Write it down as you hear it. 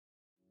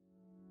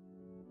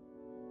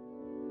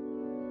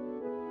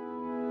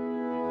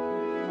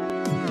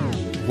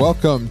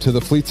Welcome to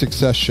the Fleet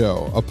Success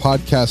Show, a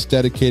podcast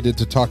dedicated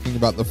to talking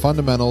about the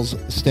fundamentals,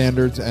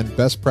 standards, and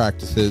best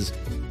practices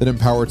that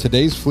empower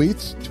today's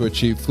fleets to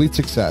achieve fleet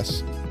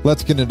success.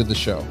 Let's get into the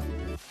show.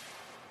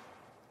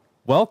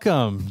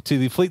 Welcome to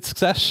the Fleet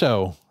Success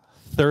Show.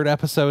 Third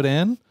episode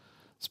in.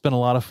 It's been a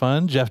lot of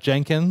fun. Jeff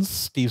Jenkins,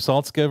 Steve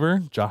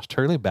Saltzgiver, Josh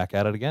Turley back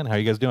at it again. How are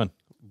you guys doing?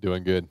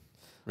 Doing good.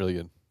 Really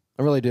good.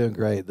 I'm really doing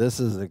great.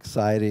 This is an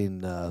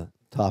exciting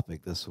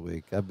topic this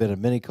week. I've been in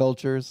many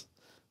cultures,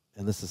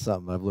 and this is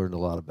something I've learned a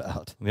lot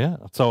about. Yeah.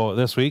 So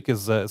this week,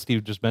 as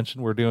Steve just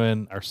mentioned, we're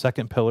doing our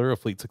second pillar of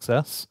fleet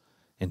success,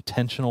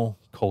 intentional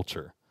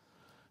culture.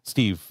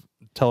 Steve,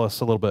 tell us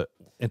a little bit,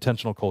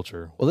 intentional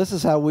culture. Well, this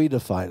is how we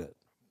define it.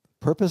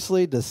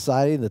 Purposely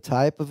deciding the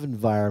type of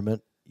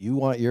environment you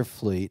want your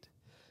fleet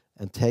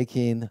and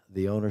taking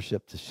the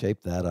ownership to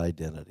shape that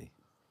identity.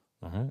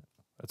 All right.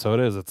 So it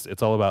is.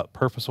 It's all about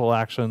purposeful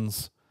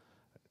actions,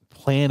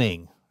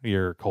 planning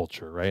your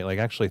culture, right? Like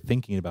actually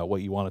thinking about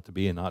what you want it to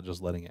be and not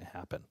just letting it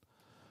happen.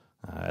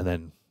 And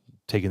then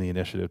taking the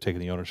initiative,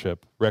 taking the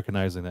ownership,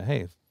 recognizing that,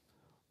 hey,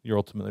 you're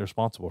ultimately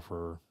responsible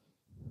for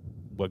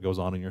what goes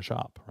on in your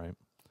shop, right?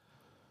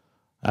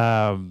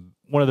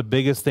 One of the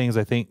biggest things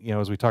I think,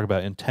 as we talk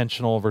about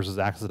intentional versus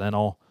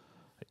accidental,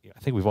 I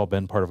think we've all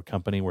been part of a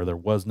company where there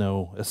was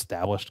no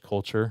established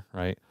culture,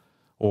 right?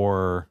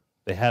 Or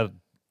they had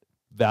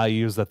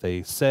values that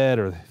they said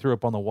or they threw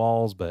up on the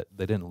walls, but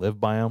they didn't live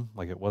by them.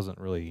 Like it wasn't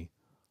really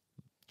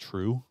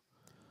true.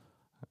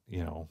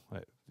 You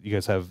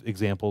guys have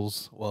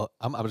examples? Well,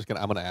 I'm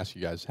gonna ask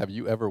you guys, have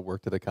you ever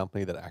worked at a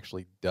company that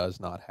actually does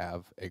not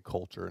have a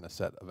culture and a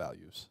set of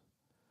values?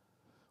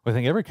 Well, I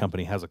think every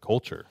company has a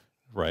culture,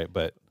 right?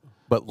 But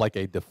like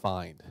a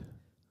defined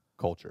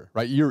culture,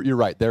 right? You're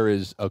right. There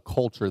is a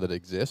culture that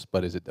exists,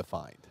 but is it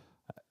defined?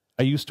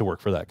 I used to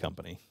work for that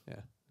company.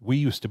 Yeah. We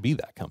used to be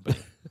that company.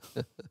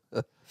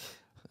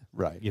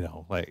 Right.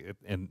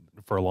 And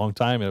for a long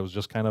time, it was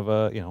just kind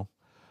of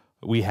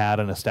we had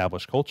an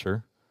established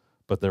culture,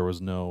 but there was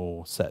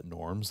no set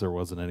norms. There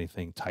wasn't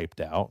anything typed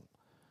out.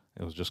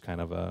 It was just kind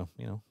of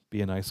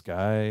be a nice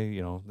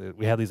guy.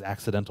 We had these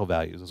accidental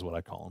values is what I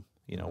call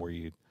them, where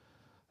you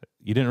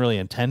didn't really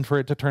intend for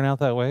it to turn out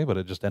that way, but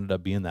it just ended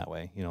up being that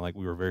way. Like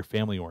we were very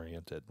family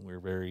oriented. We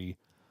were very,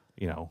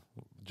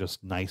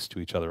 just nice to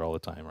each other all the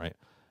time, right?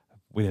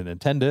 We didn't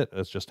intend it.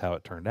 It's just how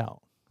it turned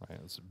out, right?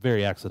 It's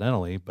very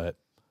accidentally, but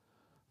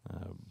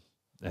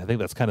I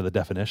think that's kind of the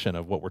definition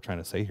of what we're trying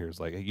to say here is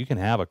like you can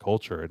have a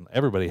culture, and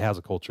everybody has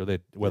a culture,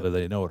 whether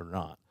they know it or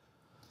not.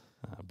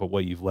 But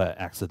what you've let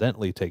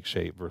accidentally take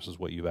shape versus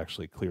what you've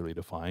actually clearly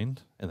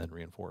defined and then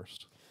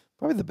reinforced.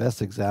 Probably the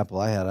best example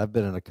I've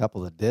been in a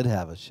couple that did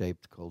have a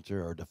shaped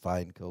culture or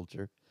defined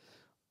culture,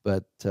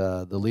 but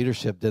the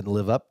leadership didn't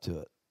live up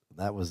to it. And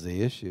that was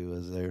the issue,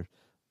 is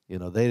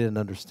they didn't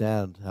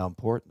understand how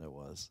important it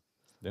was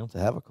to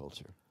have a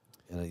culture.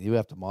 And you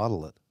have to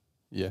model it.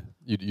 Yeah,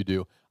 you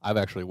do. I've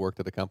actually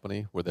worked at a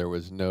company where there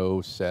was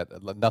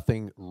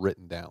nothing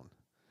written down.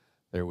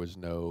 There was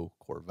no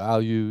core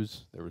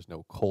values. There was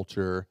no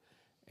culture.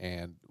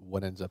 And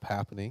what ends up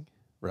happening,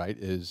 right,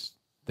 is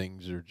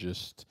things are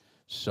just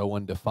so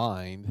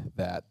undefined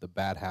that the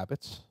bad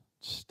habits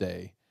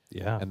stay.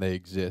 Yeah. And they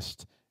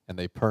exist and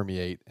they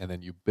permeate, and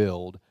then you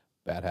build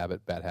bad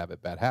habit, bad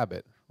habit, bad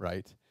habit,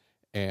 right?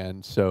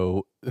 And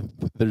so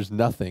there's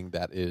nothing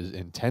that is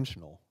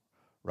intentional,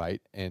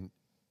 right? And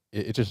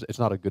it's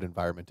not a good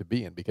environment to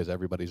be in because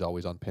everybody's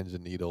always on pins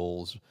and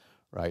needles,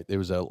 right? There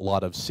was a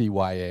lot of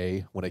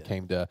CYA when it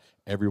came to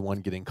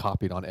everyone getting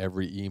copied on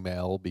every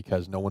email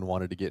because no one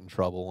wanted to get in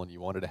trouble and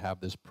you wanted to have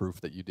this proof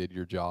that you did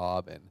your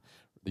job, and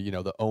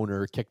the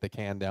owner kicked the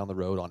can down the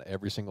road on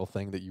every single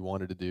thing that you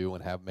wanted to do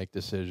and make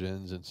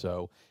decisions. And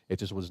so it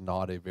just was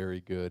not a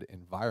very good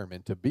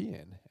environment to be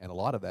in. And a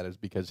lot of that is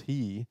because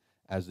he,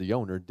 as the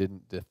owner,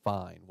 didn't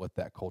define what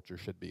that culture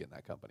should be in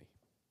that company.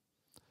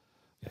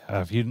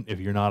 Yeah, if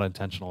you're not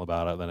intentional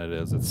about it, then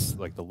it's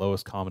like the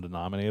lowest common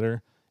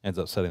denominator ends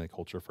up setting the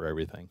culture for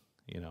everything.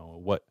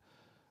 What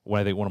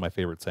I think one of my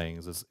favorite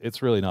sayings is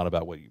it's really not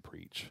about what you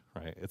preach,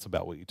 right? It's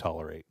about what you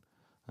tolerate.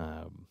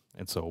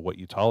 And so what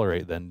you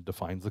tolerate then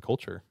defines the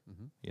culture,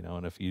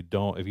 and if you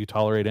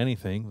tolerate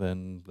anything,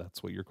 then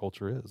that's what your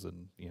culture is.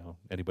 And,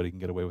 anybody can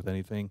get away with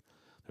anything.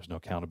 There's no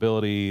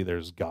accountability.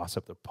 There's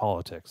gossip. The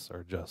politics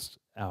are just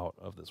out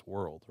of this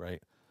world,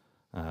 right?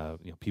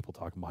 People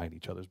talking behind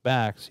each other's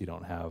backs. You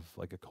don't have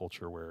like a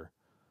culture where,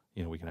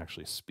 we can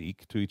actually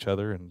speak to each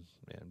other and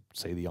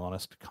say the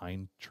honest,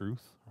 kind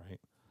truth, right?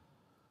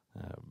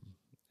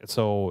 And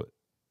so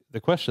the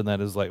question then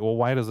is like, well,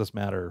 why does this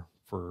matter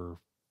for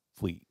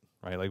fleet,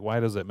 right? Like, why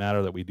does it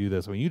matter that we do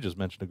this? I mean, you just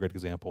mentioned a great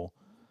example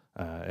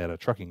at a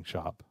trucking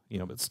shop,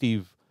 but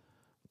Steve,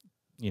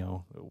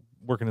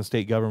 working in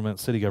state government,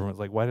 city government,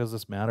 like, why does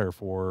this matter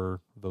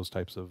for those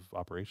types of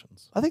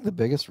operations? I think the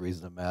biggest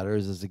reason it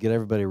matters is to get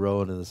everybody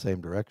rowing in the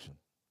same direction.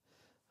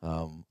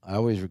 I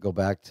always go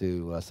back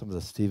to some of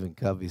the Stephen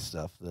Covey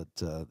stuff that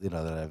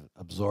that I've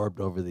absorbed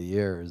over the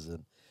years,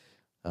 and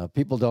if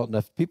people don't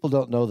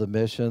know the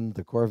mission,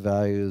 the core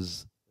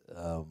values,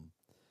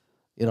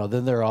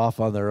 then they're off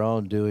on their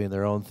own doing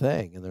their own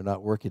thing, and they're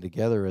not working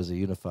together as a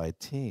unified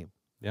team.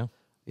 Yeah.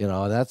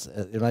 That's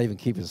they're not even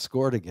keeping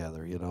score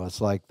together.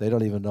 It's like they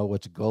don't even know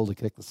which goal to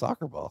kick the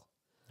soccer ball.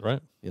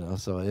 Right.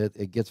 So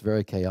it gets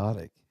very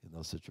chaotic in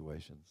those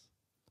situations.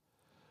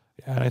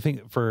 Yeah, and I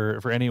think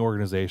for any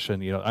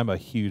organization, I'm a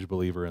huge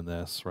believer in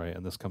this, right?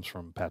 And this comes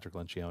from Patrick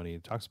Lencioni. He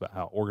talks about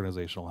how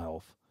organizational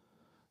health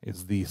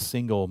is the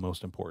single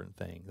most important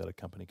thing that a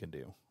company can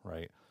do,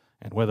 right?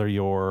 And whether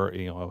you're,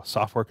 a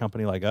software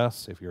company like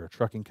us, if you're a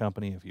trucking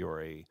company, if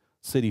you're a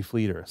city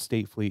fleet or a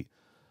state fleet,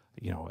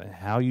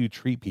 how you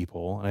treat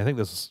people. And I think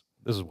this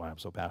is why I'm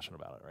so passionate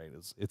about it, right?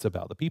 It's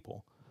about the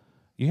people.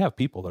 You have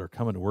people that are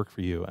coming to work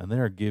for you, and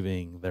they're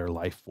giving their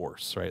life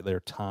force, right? Their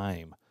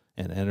time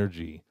and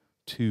energy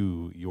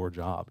to your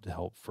job to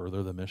help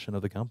further the mission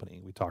of the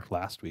company. We talked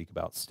last week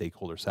about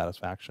stakeholder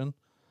satisfaction.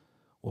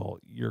 Well,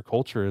 your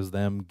culture is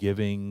them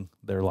giving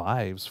their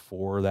lives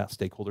for that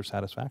stakeholder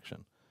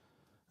satisfaction.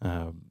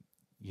 I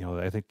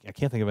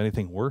can't think of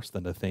anything worse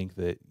than to think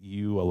that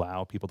you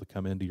allow people to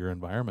come into your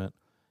environment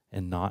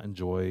and not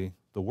enjoy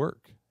the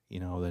work,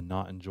 then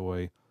not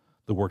enjoy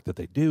the work that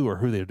they do or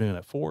who they're doing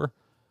it for,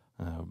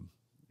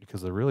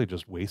 because they're really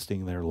just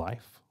wasting their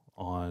life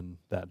on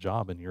that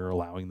job, and you're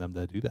allowing them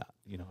to do that.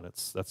 And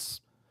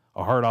that's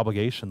a hard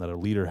obligation that a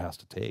leader has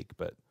to take,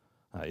 but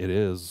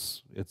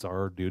it's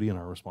our duty and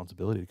our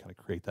responsibility to kind of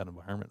create that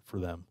environment for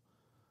them.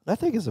 I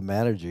think as a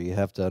manager, you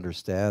have to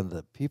understand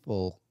that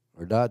people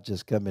are not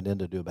just coming in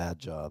to do a bad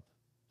job.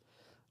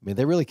 I mean,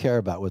 they really care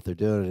about what they're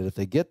doing, and if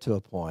they get to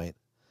a point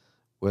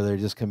where they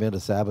just come in to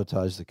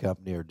sabotage the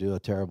company or do a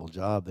terrible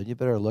job, then you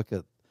better look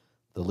at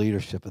the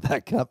leadership of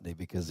that company,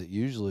 because it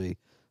usually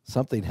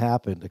something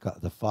happened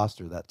to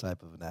foster that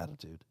type of an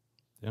attitude.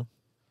 Yeah.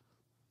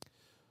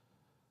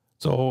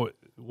 So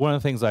one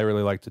of the things I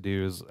really like to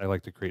do is I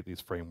like to create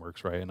these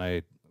frameworks, right? And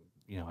I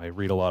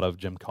read a lot of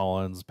Jim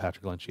Collins,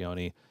 Patrick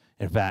Lencioni.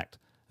 In fact,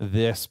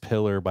 this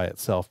pillar by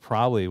itself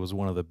probably was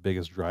one of the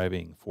biggest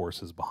driving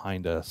forces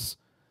behind us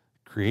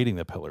creating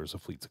the pillars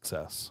of fleet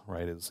success,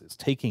 right? Is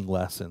taking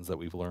lessons that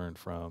we've learned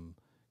from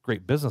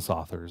great business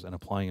authors and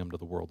applying them to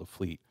the world of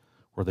fleet,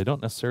 where they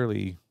don't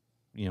necessarily,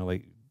 you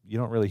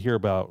don't really hear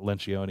about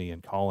Lencioni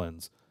and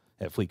Collins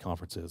at fleet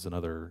conferences and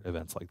other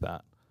events like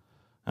that.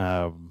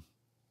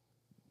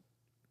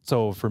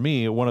 So for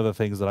me, one of the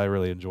things that I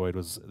really enjoyed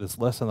was this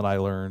lesson that I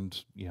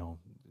learned,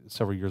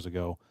 several years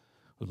ago,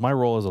 was my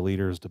role as a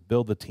leader is to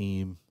build the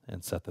team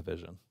and set the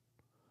vision,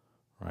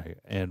 right?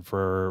 And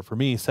for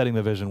me, setting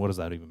the vision, what does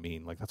that even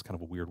mean? Like, that's kind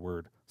of a weird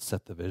word,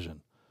 set the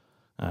vision.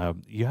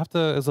 You have to,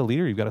 as a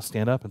leader, you've got to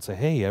stand up and say,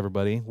 hey,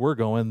 everybody, we're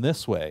going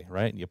this way,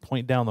 right? And you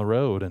point down the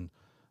road, and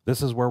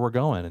this is where we're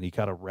going, and you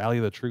got to rally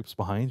the troops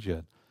behind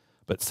you.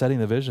 But setting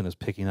the vision is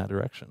picking that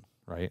direction,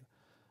 right?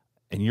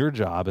 And your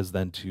job is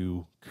then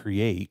to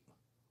create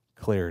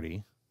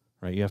clarity,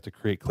 right? You have to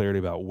create clarity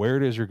about where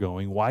it is you're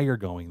going, why you're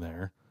going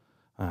there,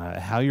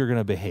 how you're going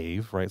to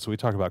behave, right? So we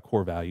talk about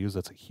core values.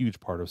 That's a huge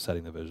part of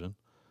setting the vision.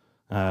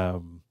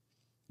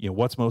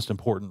 What's most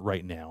important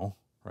right now,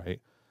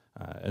 right?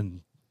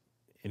 And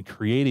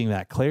creating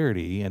that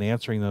clarity and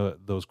answering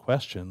those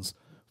questions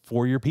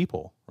for your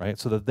people, right?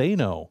 So that they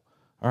know,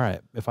 all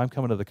right, if I'm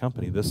coming to the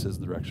company, this is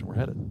the direction we're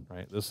headed,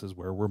 right? This is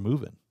where we're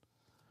moving.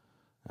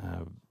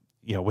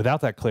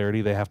 Without that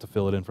clarity, they have to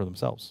fill it in for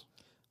themselves.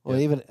 Well,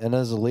 and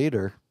as a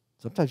leader,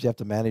 sometimes you have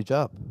to manage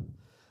up.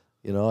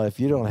 If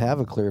you don't have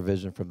a clear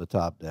vision from the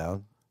top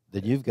down,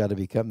 then you've got to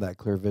become that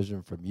clear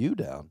vision from you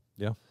down.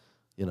 Yeah.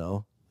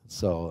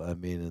 So I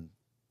mean, and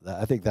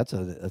I think that's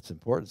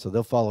important. So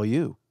they'll follow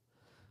you.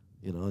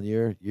 And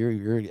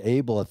you're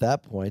able at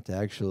that point to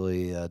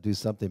actually do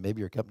something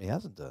maybe your company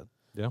hasn't done.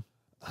 Yeah.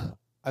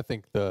 I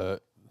think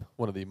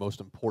one of the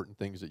most important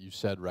things that you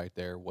said right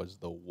there was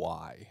the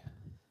why,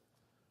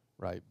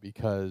 right?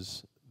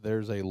 Because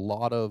there's a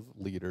lot of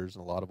leaders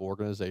and a lot of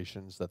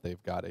organizations that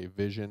they've got a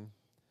vision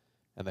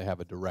and they have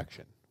a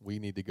direction. We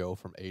need to go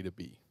from A to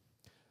B.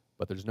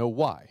 But there's no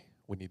why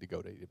we need to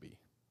go to A to B.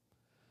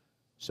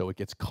 So it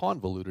gets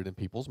convoluted in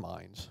people's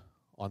minds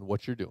on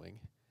what you're doing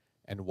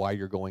and why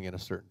you're going in a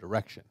certain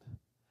direction.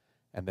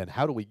 And then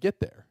how do we get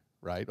there,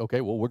 right?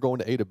 Okay, well, we're going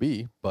to A to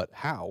B, but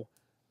how?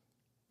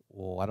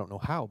 Well, I don't know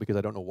how because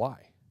I don't know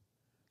why.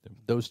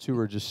 Those two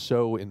are just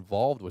so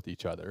involved with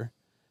each other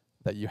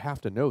that you have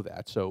to know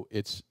that. So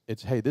it's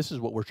hey, this is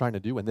what we're trying to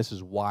do, and this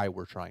is why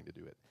we're trying to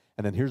do it.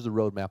 And then here's the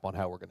roadmap on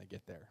how we're going to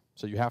get there.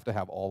 So you have to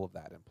have all of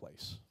that in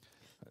place.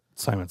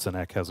 Simon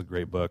Sinek has a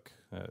great book,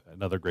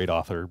 another great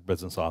author,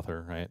 business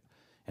author, right?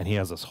 And he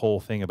has this whole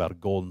thing about a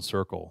golden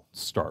circle,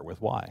 start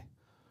with why,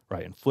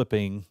 right? And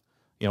flipping,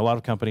 a lot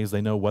of companies,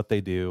 they know what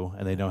they do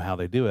and they know how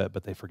they do it,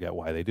 but they forget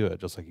why they do it,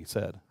 just like he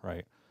said,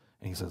 right?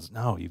 And he says,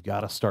 no, you've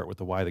got to start with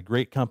the why. The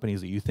great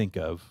companies that you think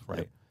of, right?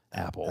 Yep.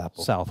 Apple,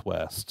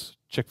 Southwest,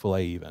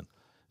 Chick-fil-A even,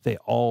 they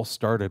all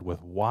started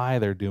with why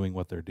they're doing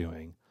what they're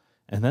doing.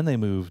 And then they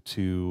moved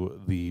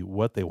to the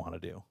what they want to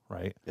do,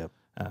 right? Yep.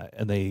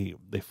 And they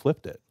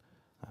flipped it.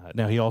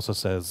 Now, he also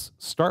says,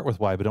 start with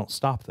why, but don't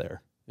stop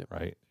there, yep.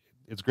 right?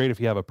 It's great if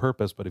you have a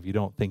purpose, but if you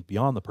don't think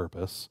beyond the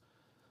purpose,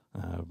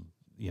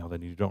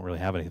 then you don't really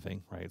have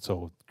anything, right?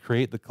 So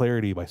create the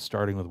clarity by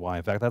starting with why.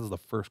 In fact, that's the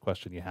first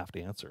question you have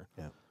to answer.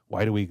 Yeah.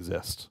 Why do we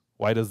exist?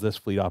 Why does this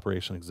fleet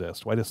operation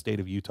exist? Why does state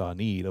of Utah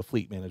need a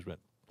fleet management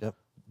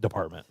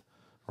department,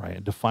 right?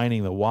 And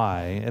defining the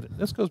why, and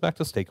this goes back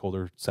to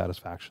stakeholder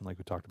satisfaction like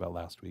we talked about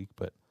last week,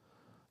 but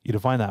you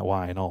define that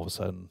why and all of a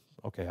sudden,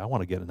 okay, I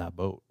want to get in that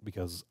boat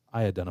because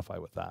I identify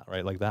with that,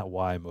 right? Like that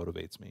why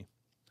motivates me.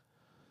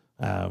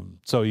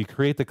 So you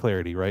create the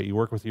clarity, right? You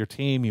work with your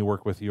team, you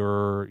work with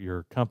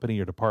your company,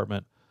 your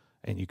department,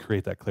 and you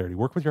create that clarity.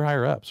 Work with your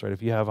higher ups, right?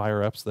 If you have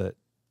higher ups that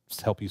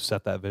help you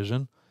set that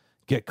vision,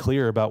 get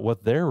clear about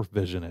what their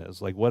vision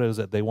is. Like what is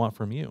it they want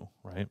from you,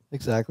 right?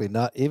 Exactly.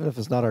 Not even if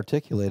it's not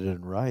articulated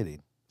in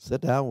writing.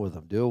 Sit down with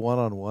them, do a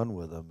one-on-one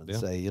with them, and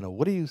say,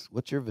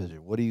 what's your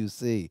vision? What do you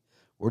see?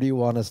 Where do you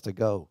want us to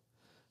go?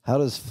 How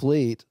does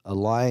fleet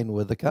align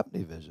with the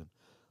company vision?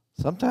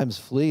 Sometimes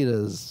fleet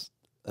is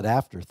an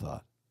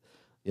afterthought.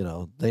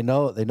 They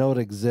know it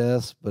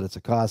exists, but it's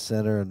a cost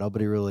center, and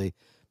nobody really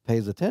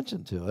pays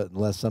attention to it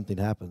unless something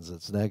happens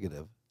that's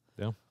negative.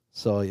 Yeah.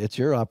 So it's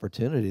your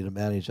opportunity to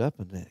manage up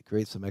and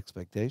create some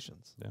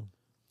expectations. Yeah.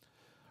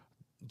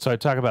 So I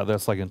talk about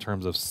this like in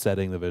terms of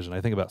setting the vision.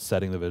 I think about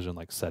setting the vision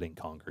like setting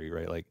concrete,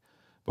 right? Like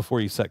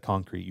before you set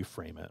concrete, you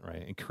frame it,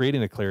 right? And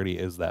creating a clarity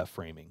is that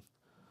framing,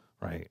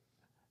 right?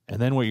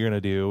 And then what you're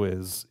going to do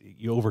is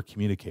you over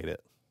communicate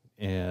it.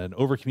 And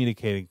over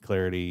communicating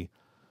clarity,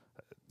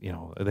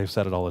 they've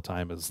said it all the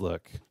time, is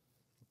look,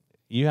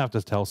 you have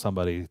to tell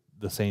somebody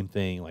the same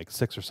thing like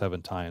 6 or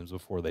 7 times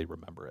before they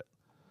remember it,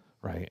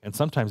 right? And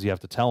sometimes you have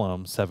to tell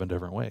them 7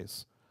 different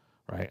ways,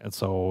 right? And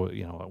so,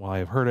 well,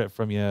 I've heard it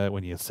from you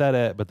when you said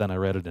it, but then I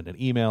read it in an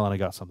email and I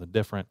got something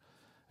different.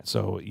 And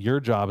so your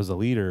job as a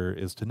leader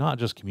is to not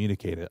just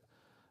communicate it,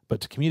 but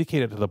to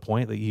communicate it to the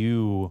point that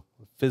you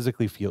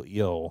physically feel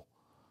ill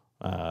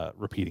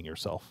repeating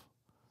yourself,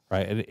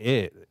 right? And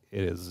it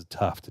is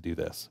tough to do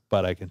this,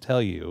 but I can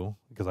tell you,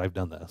 because I've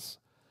done this,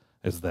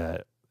 is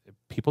that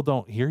people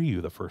don't hear you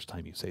the first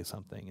time you say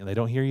something, and they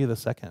don't hear you the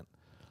second.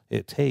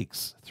 It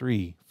takes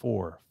 3,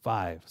 4,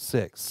 5,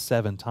 6,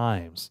 7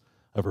 times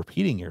of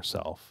repeating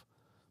yourself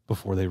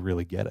before they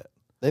really get it.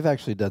 They've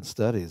actually done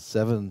studies.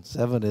 Seven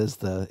is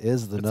the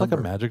It's number. like a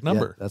magic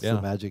number. Yeah, that's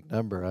the magic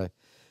number.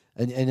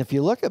 And if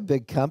you look at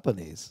big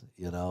companies,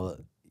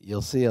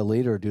 you'll see a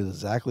leader do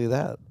exactly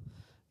that.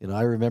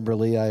 I remember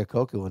Lee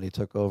Iacocca when he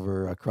took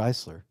over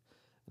Chrysler.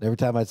 And every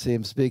time I'd see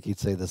him speak, he'd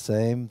say the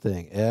same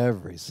thing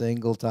every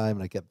single time.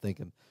 And I kept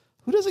thinking,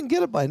 who doesn't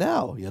get it by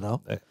now,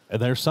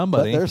 And there's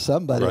somebody. But there's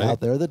somebody right? out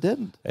there that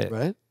didn't,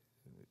 right?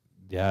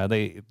 Yeah,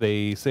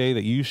 they say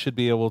that you should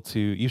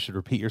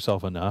repeat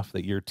yourself enough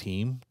that your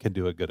team can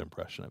do a good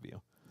impression of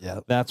you.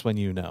 Yeah. That's when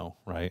you know,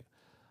 right?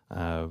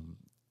 And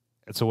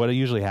so what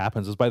usually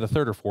happens is by the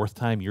 3rd or 4th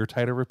time you're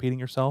tired of repeating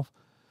yourself,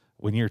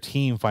 when your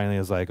team finally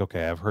is like,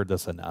 okay, I've heard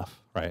this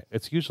enough, right?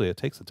 It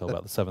takes until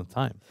about the 7th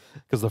time,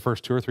 because the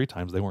first 2 or 3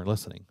 times they weren't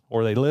listening,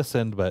 or they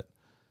listened, but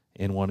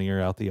in one ear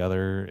out the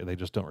other, they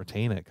just don't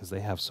retain it because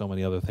they have so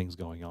many other things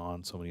going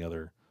on, so many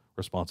other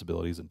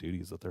responsibilities and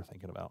duties that they're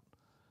thinking about.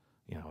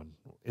 And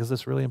is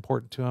this really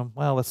important to him?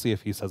 Well, let's see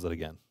if he says it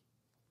again.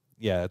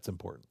 Yeah, it's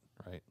important,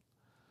 right?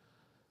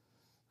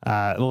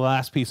 The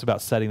last piece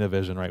about setting the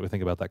vision, right, we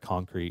think about that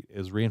concrete,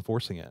 is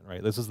reinforcing it,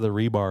 right? This is the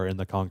rebar in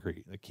the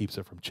concrete that keeps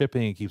it from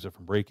chipping, it keeps it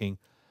from breaking.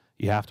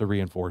 You have to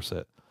reinforce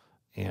it.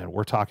 And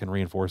we're talking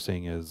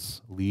reinforcing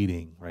is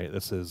leading, right?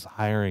 This is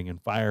hiring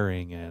and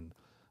firing and,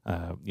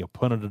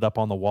 putting it up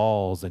on the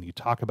walls, and you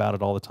talk about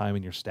it all the time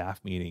in your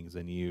staff meetings.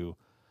 And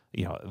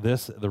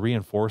the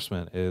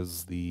reinforcement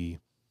is these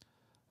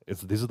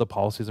are the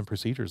policies and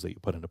procedures that you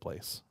put into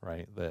place,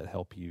 right? That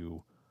help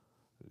you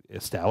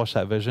establish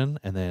that vision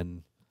and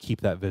then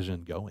keep that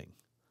vision going.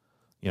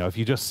 If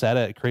you just set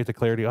it, create the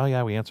clarity, oh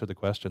yeah, we answered the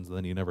questions, and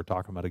then you never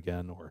talk about it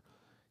again, or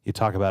you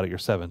talk about it your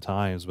 7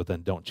 times, but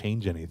then don't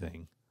change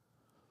anything,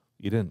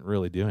 you didn't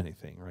really do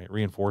anything, right?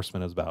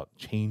 Reinforcement is about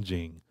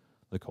changing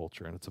the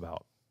culture, and it's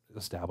about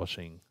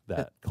establishing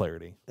that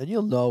clarity. And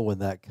you'll know when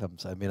that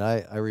comes. I mean,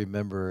 I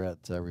remember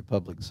at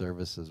Republic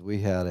Services,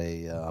 we had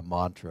a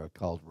mantra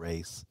called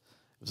RACE.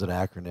 It was an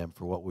acronym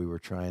for what we were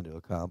trying to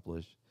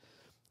accomplish.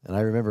 And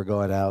I remember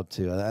going out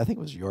to, I think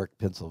it was York,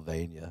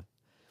 Pennsylvania,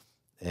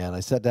 and I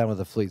sat down with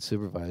the fleet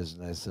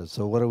supervisor, and I said,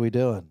 so what are we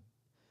doing?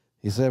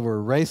 He said, we're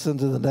racing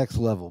to the next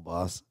level,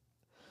 boss.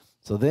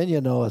 So then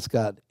it's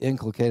got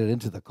inculcated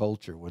into the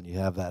culture when you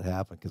have that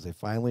happen, because they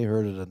finally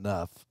heard it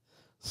enough,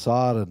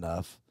 saw it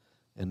enough,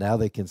 and now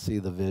they can see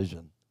the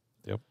vision.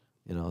 Yep.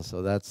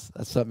 So that's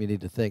something you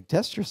need to think.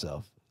 Test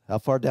yourself. How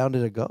far down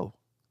did it go?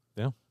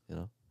 Yeah.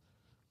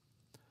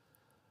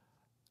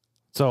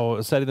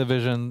 So setting the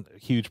vision,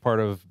 huge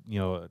part of,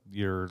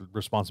 your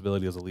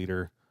responsibility as a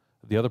leader.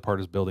 The other part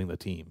is building the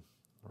team,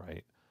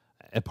 right?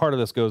 And part of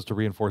this goes to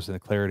reinforcing the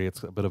clarity.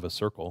 It's a bit of a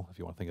circle, if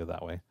you want to think of it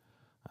that way.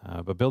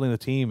 But building the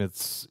team,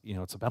 it's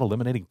about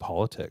eliminating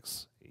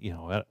politics. I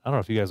don't know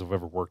if you guys have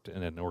ever worked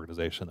in an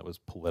organization that was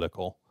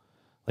political.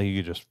 Like you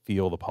could just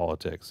feel the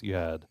politics. You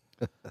had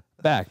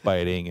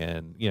backbiting,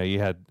 and you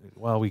had,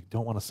 well, we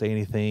don't want to say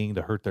anything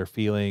to hurt their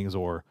feelings,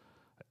 or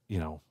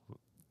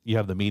you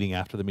have the meeting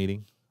after the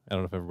meeting. I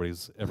don't know if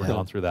everybody's ever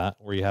gone through that,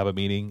 where you have a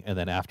meeting and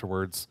then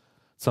afterwards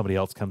somebody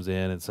else comes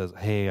in and says,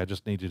 hey, I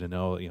just need you to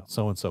know,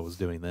 so and so is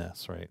doing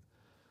this, right?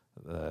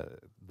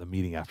 The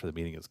meeting after the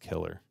meeting is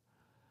killer.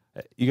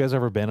 You guys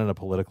ever been in a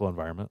political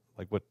environment?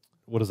 Like what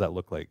does that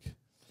look like?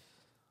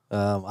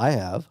 I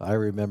have. I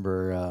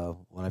remember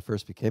when I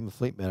first became a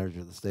fleet manager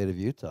of the state of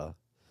Utah.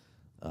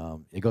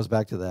 It goes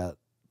back to that.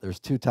 There's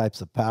two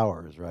types of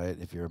powers, right?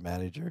 If you're a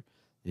manager,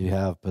 you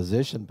have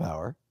position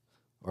power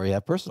or you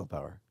have personal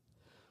power.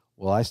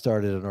 Well, I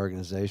started an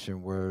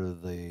organization where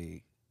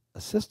the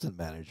assistant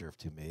manager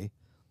to me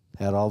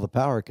had all the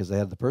power because they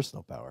had the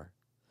personal power.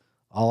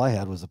 All I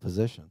had was a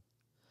position.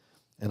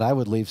 And I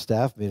would leave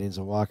staff meetings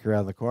and walk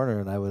around the corner,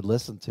 and I would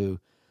listen to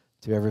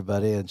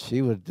everybody, and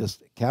she would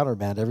just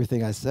countermand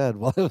everything I said.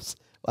 Well, it was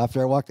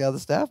after I walked out of the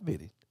staff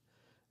meeting.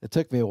 It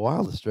took me a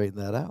while to straighten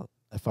that out.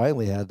 I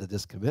finally had to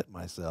just commit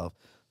myself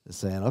to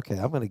saying, okay,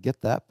 I'm going to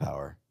get that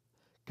power,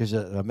 because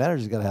a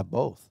manager's got to have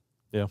both.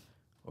 Yeah.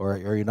 Or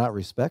you're not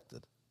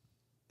respected.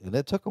 And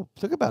it took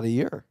about a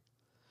year.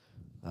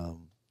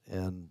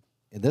 And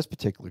in this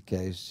particular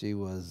case, she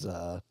was,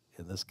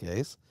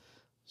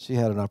 she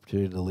had an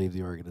opportunity to leave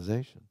the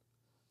organization.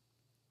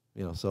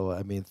 So,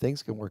 I mean,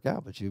 things can work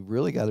out, but you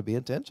really got to be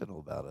intentional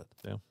about it.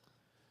 Yeah.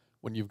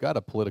 When you've got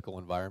a political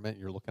environment,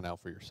 you're looking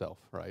out for yourself,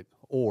 right?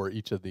 Or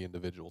each of the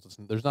individuals.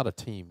 There's not a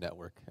team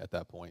network at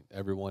that point.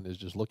 Everyone is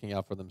just looking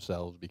out for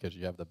themselves because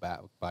you have the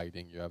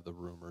backbiting, you have the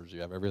rumors, you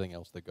have everything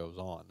else that goes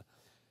on.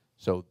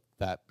 So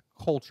that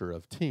culture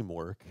of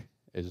teamwork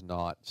is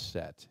not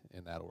set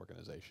in that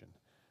organization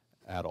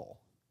at all.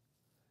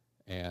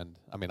 And,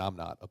 I mean, I'm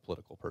not a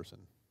political person.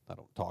 I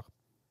don't talk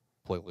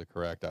politically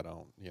correct. I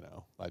don't,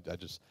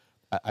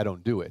 I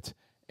don't do it.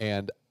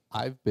 And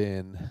I've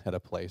been at a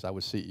place, I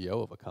was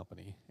CEO of a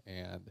company,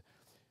 and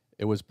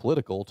it was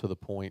political to the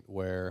point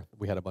where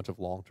we had a bunch of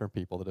long-term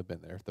people that have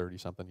been there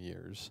 30-something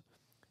years,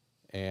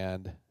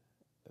 and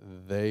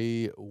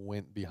they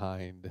went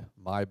behind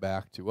my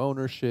back to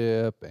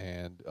ownership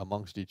and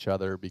amongst each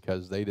other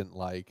because they didn't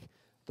like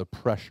the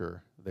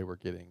pressure they were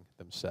getting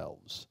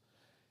themselves.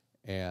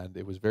 And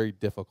it was very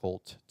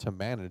difficult to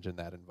manage in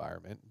that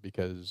environment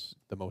because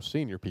the most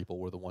senior people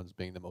were the ones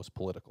being the most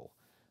political.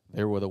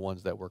 They were the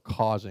ones that were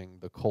causing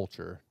the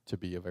culture to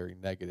be a very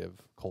negative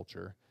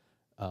culture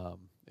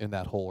in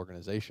that whole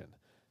organization.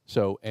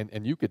 So,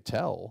 and you could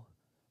tell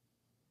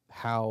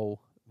how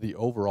the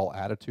overall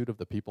attitude of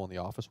the people in the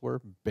office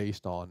were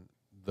based on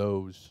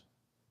those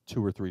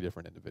 2 or 3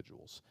 different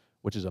individuals,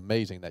 which is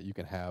amazing that you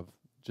can have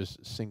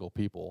just single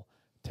people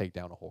take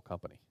down a whole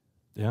company.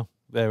 Yeah.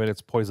 I mean,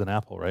 it's poison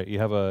apple, right? You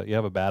have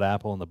a bad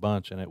apple in the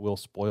bunch, and it will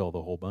spoil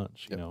the whole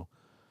bunch. Yep.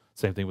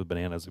 Same thing with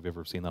bananas. If you've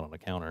ever seen that on a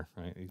counter,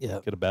 right? You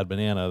Yep. get a bad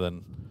banana,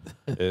 then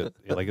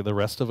like the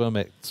rest of them,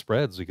 it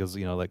spreads because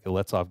like it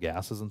lets off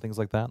gases and things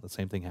like that. The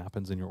same thing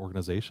happens in your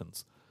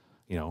organizations,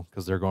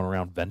 because they're going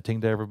around venting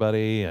to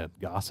everybody and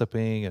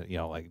gossiping, and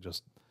like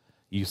just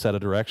you set a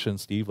direction,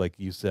 Steve, like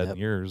you said in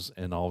yours,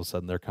 and all of a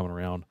sudden they're coming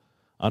around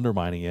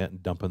undermining it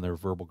and dumping their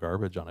verbal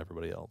garbage on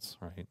everybody else,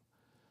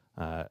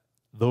 right?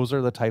 Those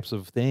are the types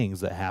of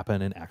things that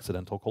happen in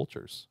accidental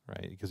cultures,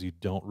 right? Because you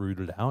don't root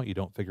it out. You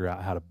don't figure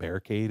out how to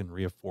barricade and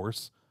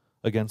reinforce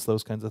against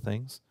those kinds of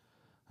things.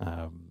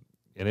 And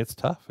it's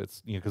tough.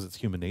 It's, because it's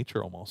human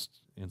nature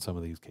almost in some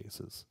of these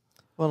cases.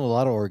 Well, in a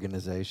lot of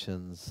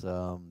organizations,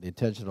 the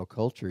intentional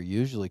culture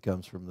usually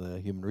comes from the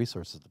human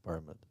resources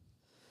department.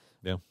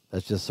 Yeah.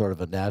 That's just sort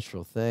of a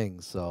natural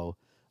thing. So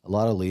a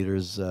lot of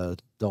leaders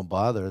don't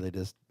bother. They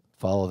just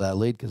follow that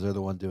lead because they're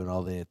the one doing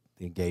all the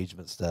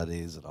engagement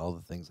studies and all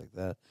the things like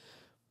that.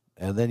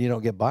 And then you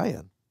don't get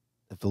buy-in.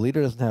 If the leader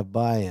doesn't have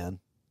buy-in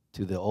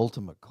to the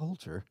ultimate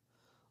culture,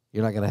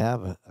 you're not going to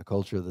have a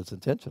culture that's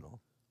intentional.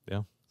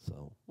 Yeah.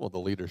 So, Well, the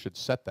leader should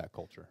set that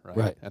culture, right?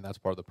 Right. And that's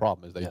part of the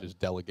problem is they just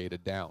delegate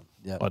it down.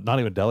 yeah. But not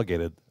even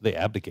delegated, they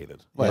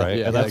abdicated, Well, right?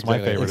 yeah, and that's my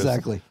exactly. favorite.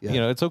 Exactly.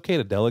 Yeah. It's okay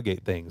to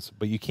delegate things,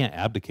 but you can't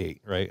abdicate,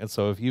 right? And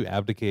so if you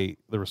abdicate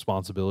the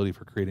responsibility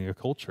for creating a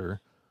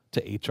culture to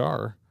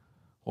HR,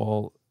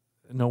 well,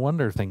 no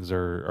wonder things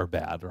are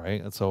bad,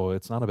 right? And so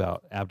it's not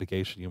about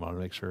abdication. You want to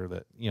make sure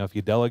that, if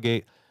you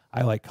delegate,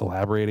 I like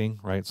collaborating,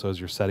 right? So as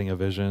you're setting a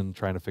vision,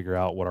 trying to figure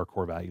out what our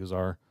core values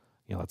are,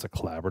 that's a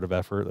collaborative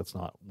effort. That's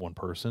not one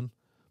person,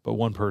 but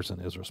one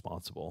person is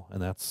responsible.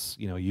 And that's,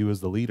 you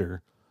as the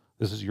leader,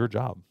 this is your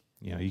job.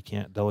 You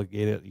can't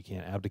delegate it. You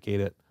can't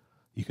abdicate it.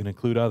 You can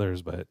include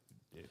others, but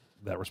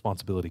that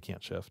responsibility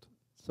can't shift.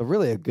 So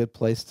really a good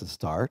place to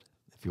start,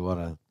 if you want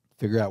to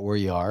figure out where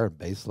you are and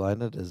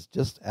baseline it, is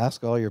just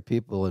ask all your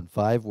people in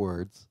 5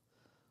 words,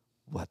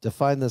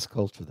 define this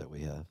culture that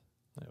we have.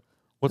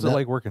 What's it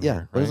like working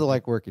here? What is it right?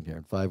 like working here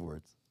in 5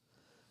 words?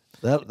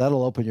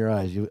 That'll open your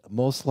eyes.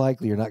 Most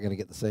likely you're not going to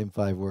get the same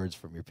 5 words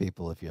from your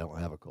people if you don't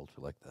have a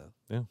culture like that.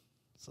 Yeah.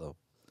 So,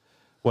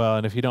 Well,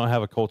 and if you don't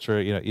have a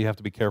culture, you have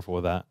to be careful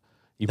with that.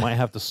 you might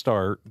have to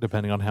start,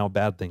 depending on how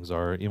bad things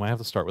are, you might have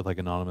to start with like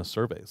anonymous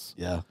surveys.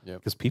 Yeah.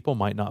 Because people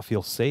might not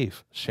feel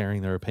safe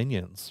sharing their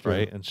opinions, True.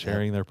 right? And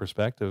sharing their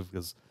perspective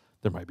because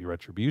there might be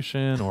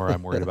retribution, or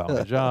I'm worried about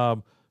my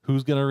job.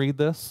 Who's going to read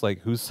this?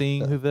 Like, who's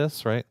seeing who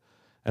this, right?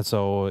 And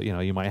so,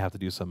 you might have to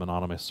do some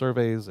anonymous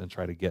surveys and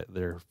try to get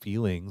their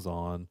feelings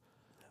on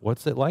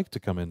what's it like to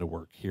come into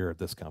work here at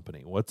this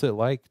company? What's it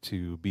like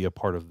to be a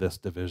part of this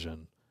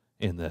division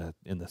in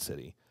the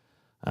city?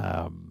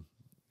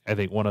 I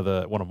think one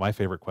of my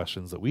favorite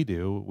questions that we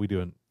do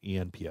an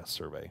ENPS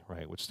survey,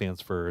 right? Which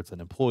stands for, it's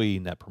an employee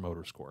net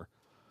promoter score.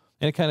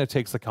 And it kind of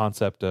takes the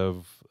concept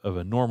of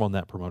a normal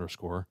net promoter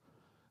score,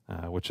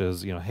 which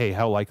is, hey,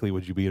 how likely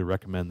would you be to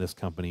recommend this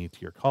company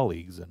to your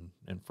colleagues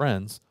and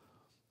friends?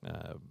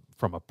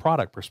 From a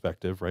product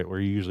perspective, right,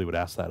 where you usually would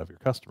ask that of your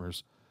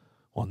customers.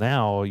 Well,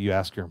 now you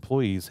ask your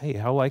employees, hey,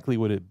 how likely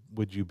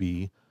would you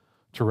be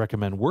to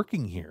recommend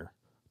working here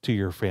to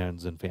your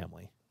friends and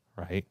family,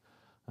 right?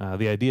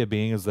 The idea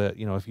being is that,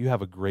 if you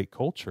have a great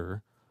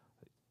culture,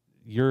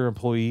 your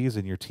employees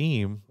and your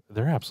team,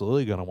 they're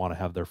absolutely going to want to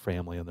have their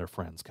family and their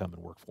friends come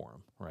and work for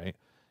them, right?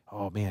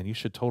 Oh man, you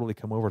should totally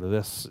come over to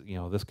this,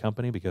 this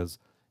company because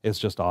it's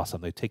just awesome.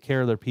 They take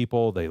care of their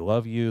people. They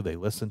love you. They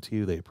listen to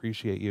you. They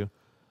appreciate you.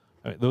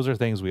 I mean, those are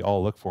things we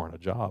all look for in a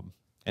job.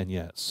 And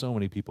yet so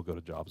many people go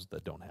to jobs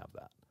that don't have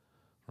that,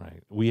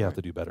 right? We have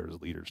to do better as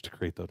leaders to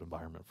create that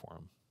environment for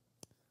them.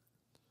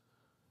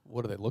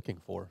 What are they looking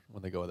for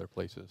when they go other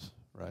places,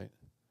 right?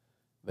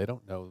 They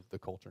don't know the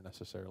culture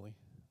necessarily.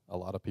 A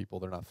lot of people,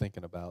 they're not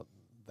thinking about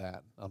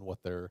that on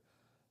what their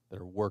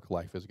work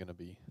life is going to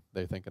be.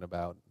 They're thinking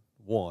about,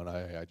 one,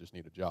 I just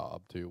need a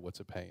job. Two, what's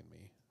it paying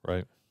me?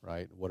 Right.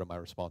 Right? What are my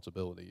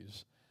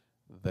responsibilities?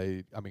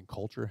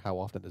 Culture, how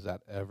often does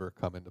that ever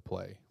come into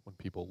play when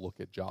people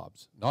look at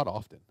jobs? Not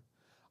often.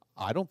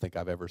 I don't think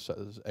I've ever,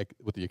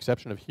 with the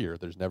exception of here,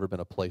 there's never been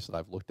a place that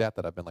I've looked at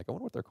that I've been like, I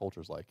wonder what their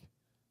culture's like. I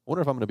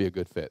wonder if I'm going to be a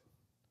good fit.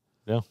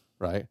 Yeah.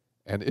 Right?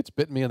 And it's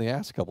bitten me in the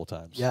ass a couple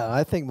times. Yeah,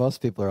 I think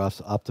most people are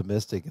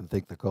optimistic and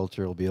think the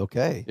culture will be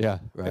okay. Yeah.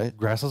 Right?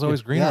 Grass is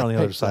always greener Yeah, on the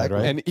other side, exactly.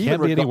 right? And It even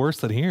can't be any worse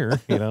than here,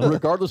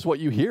 regardless of what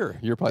you hear,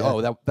 you're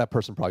probably, Yeah. that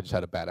person probably just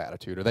had a bad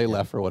attitude or they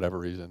left for whatever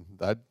reason.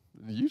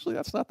 Usually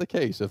that's not the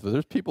case. If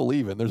there's people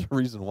leaving, there's a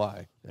reason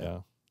why. Yeah.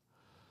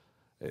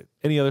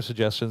 Any other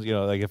suggestions?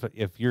 Like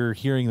if you're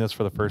hearing this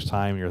for the first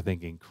time, you're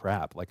thinking,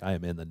 crap, like I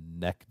am in the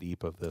neck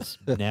deep of this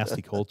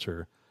nasty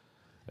culture.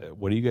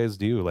 What do you guys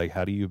do? Like,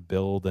 how do you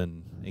build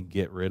and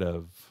get rid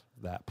of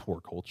that poor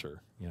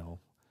culture?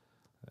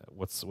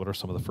 What are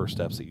some of the first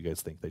steps that you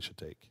guys think they should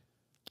take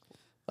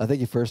I think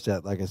you first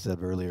step, like I said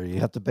earlier, you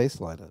have to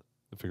baseline it.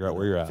 to figure out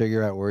where you're at?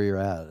 Figure out where you're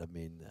at. I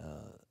mean,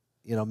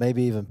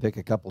 maybe even pick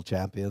a couple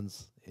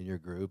champions in your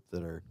group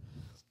that are,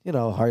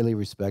 highly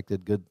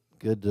respected,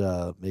 good,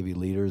 maybe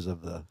leaders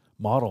of the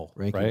Model,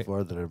 ranking right?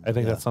 floor that are. I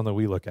think that's something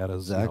we look at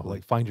as Exactly.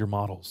 like find your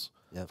models.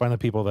 Yep. Find the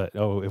people that,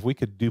 if we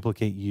could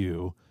duplicate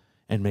you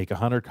and make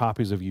 100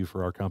 copies of you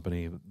for our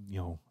company,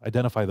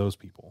 identify those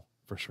people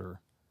for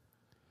sure.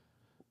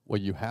 Well,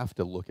 you have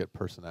to look at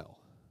personnel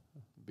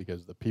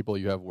because the people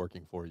you have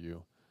working for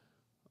you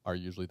are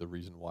usually the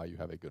reason why you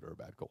have a good or a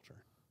bad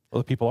culture. Well,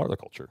 the people are the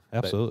culture.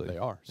 Absolutely. They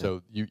are. Yeah.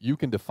 So you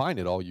can define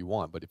it all you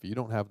want, but if you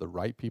don't have the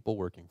right people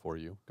working for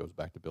you, goes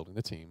back to building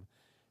the team,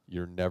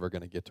 you're never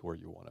going to get to where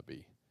you want to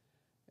be.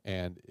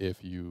 And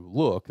if you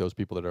look, those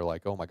people that are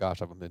like, oh my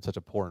gosh, I'm in such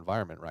a poor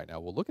environment right now,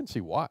 well, look and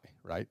see why,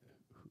 right?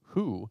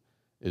 Who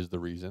is the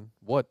reason?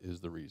 What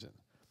is the reason?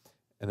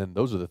 And then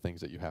those are the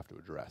things that you have to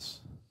address.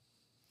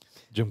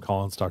 Jim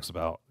Collins talks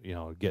about,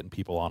 getting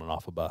people on and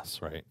off a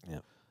bus, right? Yeah.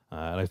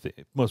 And I think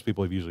most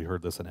people have usually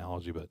heard this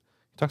analogy, but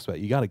he talks about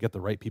you got to get the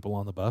right people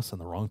on the bus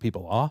and the wrong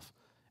people off,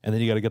 and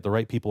then you got to get the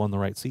right people in the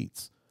right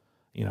seats,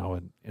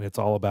 and it's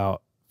all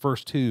about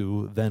first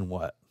two, then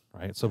what,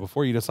 right? So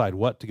before you decide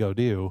what to go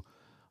do,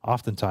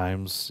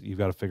 oftentimes you've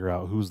got to figure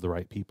out who's the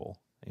right people,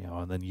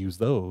 and then use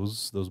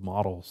those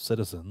model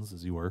citizens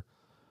as you were,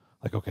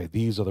 like, okay,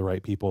 these are the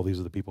right people. These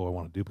are the people I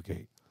want to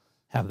duplicate.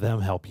 Have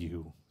them help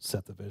you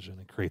set the vision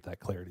and create that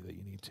clarity that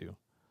you need to.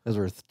 As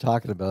we're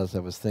talking about this, I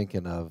was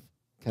thinking of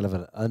kind of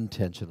an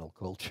unintentional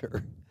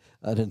culture.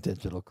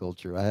 Unintentional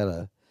culture. I had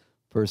a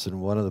person,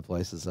 one of the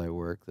places I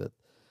work, that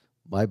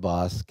my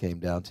boss came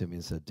down to me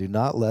and said, do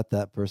not let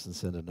that person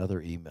send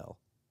another email.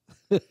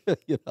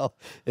 It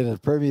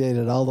had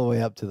permeated all the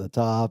way up to the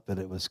top, and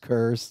it was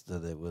cursed,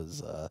 and it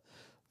was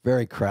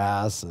very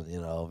crass, and,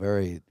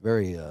 very,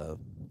 very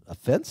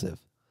offensive,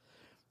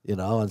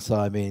 and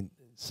so,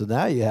 so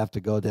now you have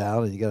to go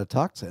down and you got to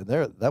talk to him.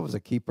 That was a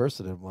key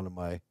person in one of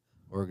my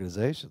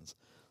organizations.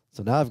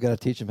 So now I've got to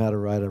teach him how to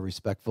write a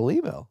respectful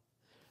email.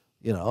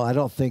 I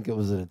don't think it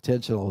was an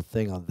intentional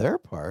thing on their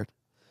part,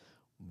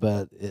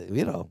 but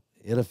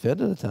it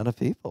offended a ton of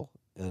people,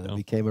 and it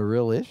became a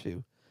real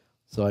issue.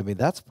 So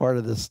that's part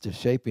of this to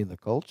shaping the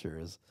culture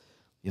is,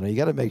 you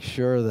got to make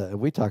sure that, and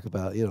we talk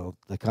about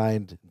the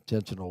kind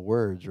intentional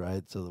words,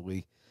 right? So that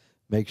we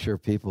make sure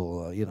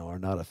people are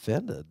not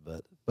offended,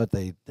 but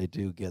they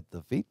do get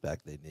the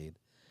feedback they need.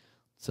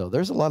 So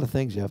there's a lot of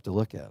things you have to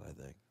look at, I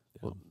think.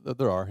 Well,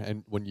 there are,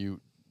 and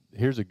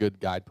here's a good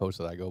guidepost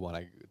that I go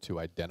on to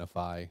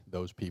identify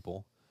those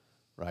people,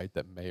 right,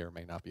 that may or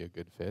may not be a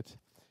good fit,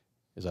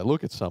 is I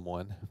look at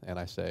someone and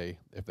I say,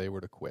 if they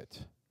were to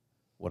quit,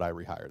 would I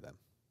rehire them?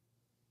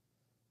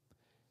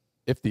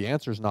 If the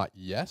answer is not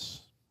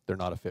yes, they're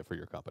not a fit for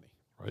your company.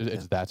 Right.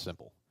 It's that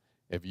simple.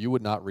 If you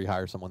would not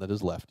rehire someone that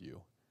has left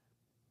you,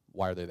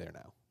 why are they there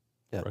now?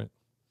 Yeah. Right.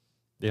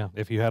 Yeah.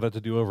 If you had it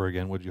to do over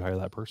again, would you hire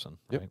that person?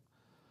 Yep.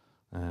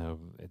 Right.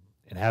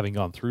 And having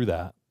gone through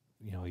that,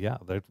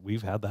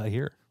 we've had that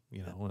here,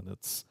 and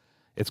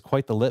it's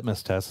quite the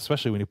litmus test,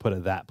 especially when you put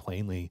it that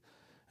plainly.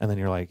 And then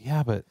you're like,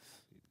 yeah, but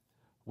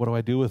what do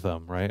I do with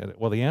them? Right.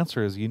 Well, the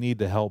answer is you need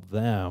to help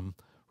them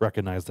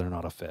recognize they're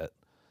not a fit.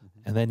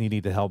 Mm-hmm. And then you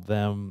need to help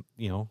them,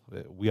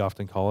 we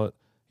often call it,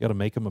 you got to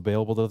make them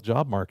available to the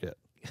job market.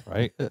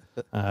 Right.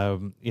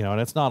 And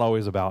it's not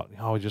always about,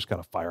 we just got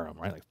to fire them,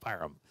 right? Like fire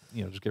them,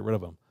 just get rid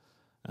of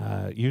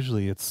them.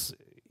 Usually it's,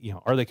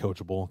 are they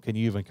coachable? Can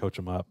you even coach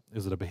them up?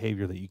 Is it a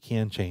behavior that you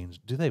can change?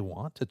 Do they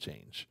want to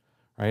change?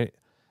 Right.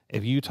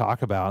 If you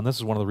talk about, and this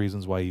is one of the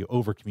reasons why you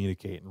over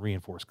communicate and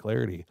reinforce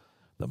clarity,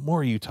 the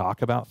more you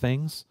talk about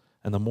things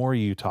and the more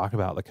you talk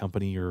about the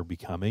company you're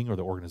becoming or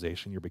the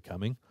organization you're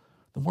becoming,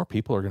 the more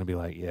people are going to be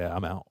like, yeah,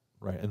 I'm out.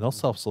 Right. And they'll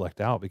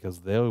self-select out because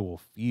they will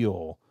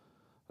feel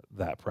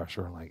that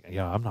pressure and like,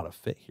 yeah, I'm not a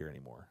fit here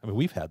anymore. I mean,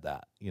 we've had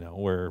that,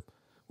 where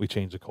we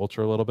change the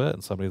culture a little bit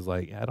and somebody's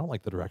like, yeah, I don't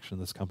like the direction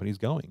this company's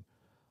going.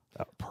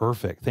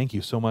 Perfect. Thank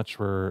you so much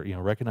for,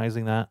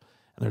 recognizing that.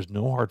 And there's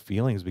no hard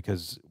feelings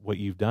because what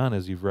you've done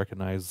is you've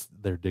recognized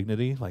their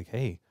dignity. Like,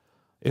 hey,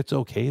 it's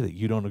okay that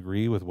you don't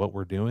agree with what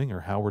we're doing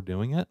or how we're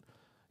doing it.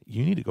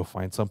 You need to go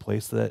find some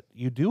place that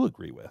you do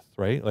agree with,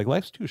 right? Like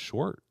life's too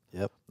short.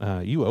 Yep.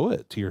 You owe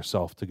it to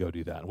yourself to go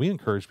do that. And we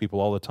encourage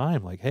people all the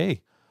time, like,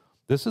 hey,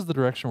 this is the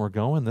direction we're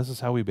going. This is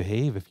how we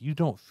behave. If you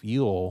don't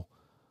feel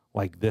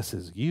like this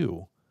is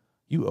you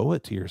owe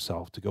it to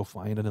yourself to go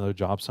find another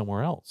job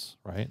somewhere else,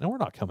 right? And we're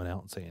not coming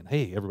out and saying,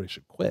 hey, everybody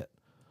should quit.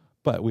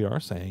 But we are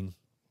saying,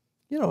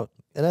 and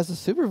as a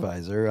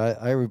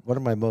supervisor, one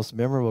of my most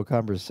memorable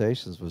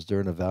conversations was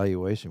during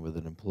evaluation with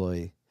an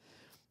employee.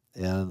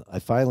 And I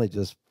finally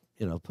just,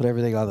 put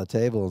everything on the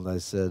table and I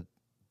said,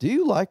 do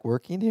you like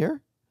working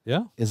here?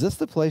 Yeah. Is this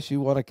the place you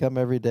want to come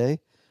every day?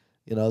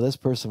 This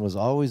person was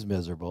always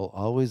miserable,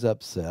 always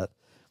upset.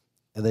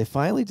 And they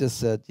finally just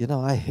said,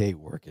 I hate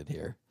working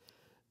here.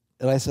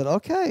 And I said,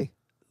 okay,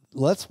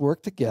 let's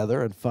work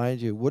together and find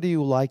you. What do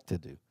you like to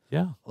do?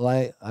 Yeah.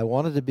 Well, I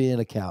wanted to be an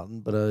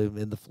accountant, but I'm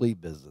in the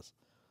fleet business.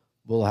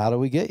 Well, how do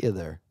we get you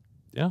there?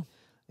 Yeah.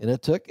 And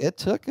it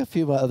took a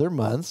few other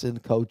months in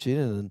coaching,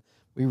 and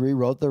we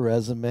rewrote the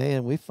resume,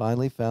 and we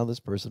finally found this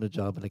person a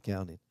job in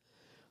accounting.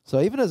 So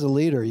even as a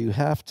leader, you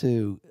have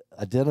to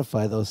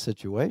identify those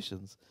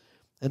situations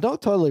and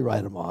don't totally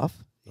write them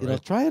off.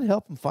 Try and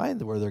help them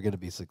find where they're going to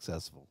be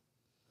successful.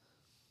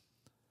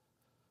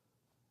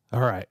 All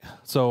right.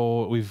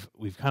 So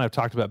we've kind of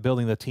talked about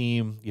building the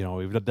team.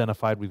 We've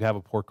identified we have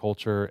a poor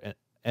culture,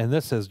 and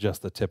this is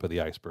just the tip of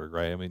the iceberg,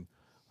 right? I mean,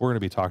 we're going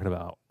to be talking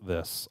about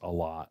this a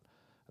lot.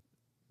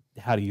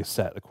 How do you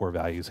set the core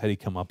values? How do you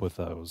come up with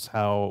those?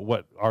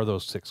 What are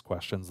those 6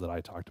 questions that I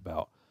talked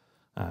about?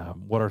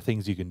 What are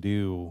things you can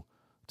do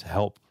to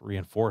help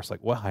reinforce?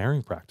 Like, what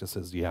hiring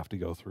practices do you have to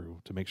go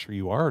through to make sure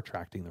you are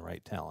attracting the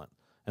right talent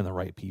and the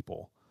right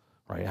people,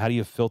 right? How do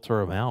you filter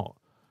them out?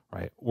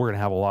 Right. We're going to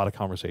have a lot of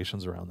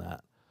conversations around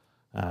that.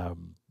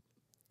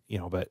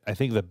 But I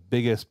think the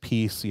biggest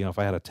piece, if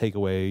I had a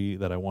takeaway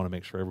that I want to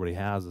make sure everybody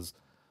has is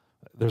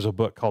there's a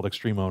book called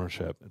Extreme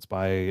Ownership. It's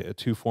by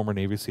 2 former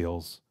Navy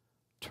SEALs.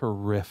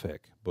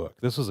 Terrific book.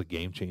 This was a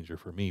game changer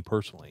for me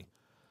personally.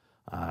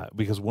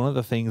 Because one of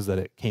the things that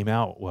it came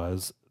out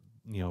was,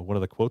 one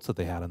of the quotes that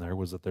they had in there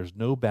was that there's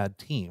no bad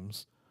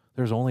teams.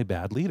 There's only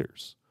bad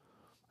leaders.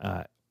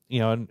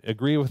 And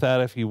agree with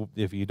that. If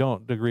you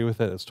don't agree with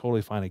it, it's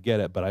totally fine. I get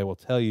it. But I will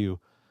tell you,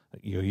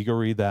 you go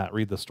read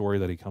the story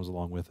that he comes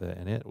along with it.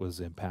 And it was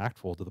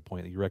impactful to the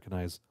point that you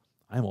recognize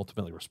I'm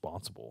ultimately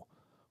responsible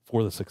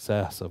for the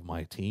success of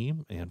my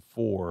team and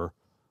for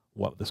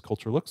what this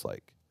culture looks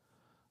like.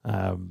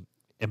 And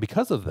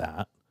because of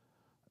that,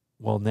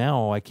 well,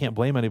 now I can't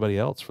blame anybody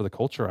else for the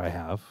culture I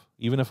have,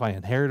 even if I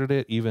inherited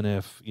it, even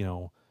if,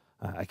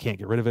 I can't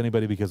get rid of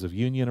anybody because of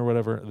union or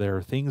whatever. There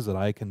are things that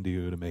I can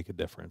do to make a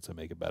difference and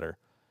make it better.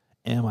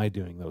 Am I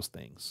doing those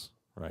things?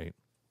 Right.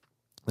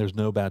 There's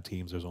no bad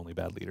teams. There's only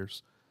bad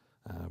leaders.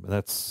 And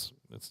it's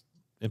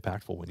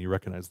impactful when you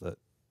recognize that,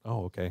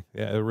 oh, okay.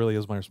 Yeah, it really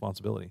is my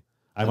responsibility.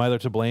 I'm either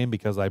to blame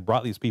because I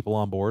brought these people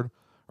on board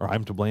or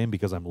I'm to blame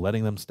because I'm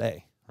letting them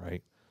stay.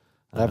 Right.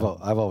 I've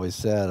always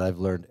said I've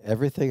learned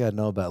everything I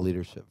know about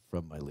leadership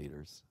from my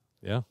leaders.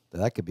 Yeah.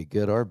 That could be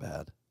good or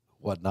bad.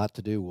 What not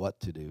to do, what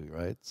to do,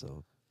 right?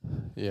 So,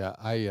 yeah,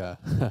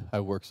 I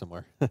work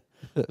somewhere.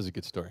 That was a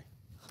good story.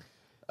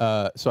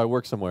 So I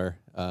work somewhere,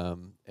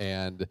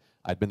 and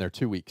I'd been there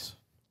 2 weeks,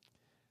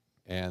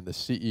 and the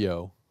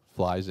CEO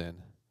flies in.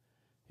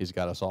 He's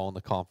got us all in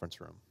the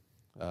conference room,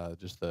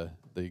 just the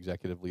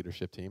executive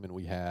leadership team, and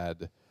we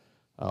had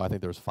I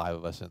think there was 5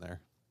 of us in there.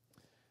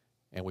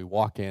 And we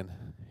walk in,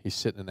 he's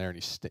sitting in there, and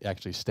he's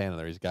actually standing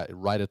there. He's got it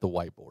right at the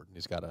whiteboard, and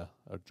he's got a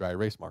dry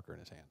erase marker in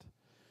his hand.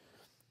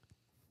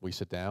 We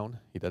sit down.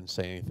 He doesn't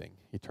say anything.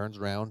 He turns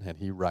around, and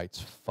he writes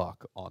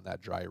fuck on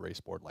that dry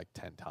erase board like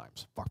 10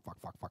 times. Fuck, fuck,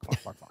 fuck, fuck,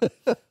 fuck, fuck,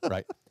 fuck.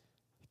 Right?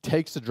 He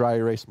takes the dry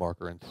erase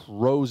marker and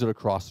throws it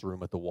across the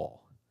room at the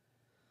wall.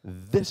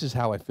 This is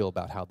how I feel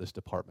about how this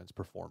department's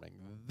performing.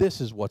 This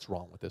is what's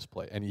wrong with this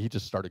place. And he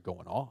just started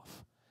going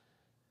off.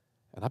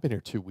 And I've been here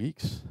 2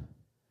 weeks.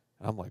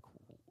 And I'm like,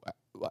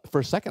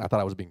 for a second, I thought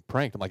I was being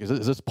pranked. I'm like, is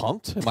this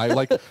punked? Am I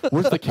like,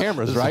 where's the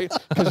cameras, right?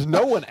 Because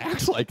no one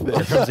acts like There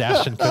this. comes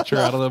Ashton Kutcher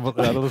out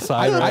of the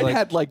side. I right?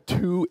 had like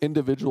 2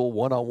 individual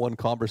one-on-one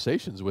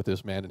conversations with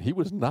this man, and he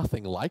was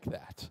nothing like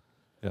that.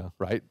 Yeah.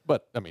 Right?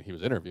 But, I mean, he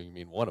was interviewing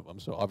me in one of them,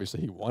 so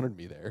obviously he wanted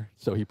me there.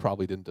 So he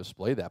probably didn't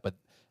display that. But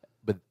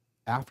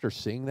after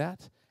seeing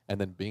that and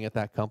then being at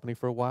that company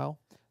for a while,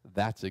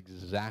 that's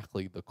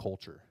exactly the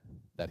culture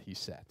that he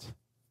set.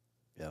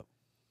 Yep.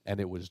 And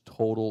it was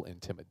total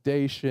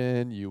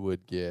intimidation. You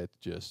would get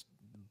just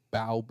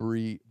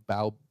browbeat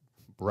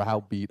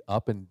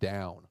up and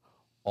down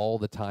all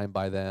the time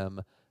by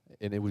them.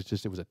 And it was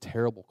a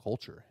terrible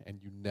culture.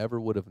 And you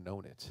never would have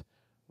known it,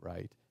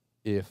 right,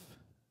 if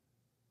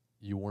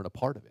you weren't a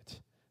part of it.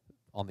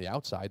 On the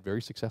outside,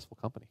 very successful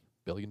company,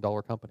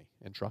 billion-dollar company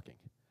in trucking.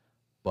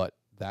 But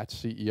that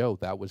CEO,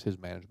 that was his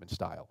management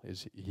style,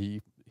 is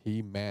he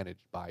managed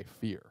by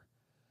fear.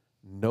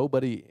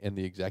 Nobody in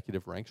the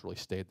executive ranks really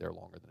stayed there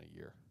longer than a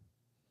year.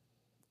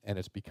 And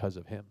it's because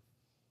of him.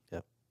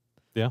 Yep.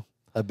 Yeah.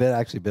 I've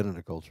actually been in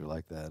a culture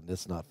like that, and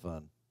it's not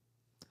fun.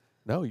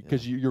 No,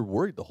 because you're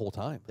worried the whole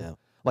time. Yeah.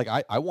 Like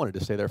I wanted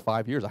to stay there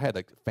 5 years. I had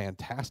a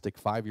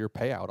fantastic 5-year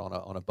payout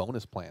on a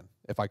bonus plan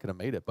if I could have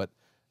made it. But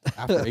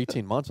after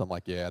 18 months, I'm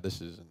like, yeah,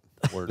 this isn't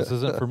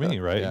for me,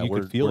 right? Yeah, You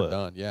we're could feel we're it.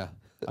 done. Yeah.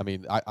 I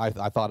mean,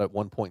 I thought at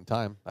one point in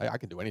time, I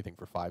can do anything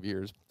for 5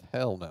 years.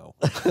 Hell no.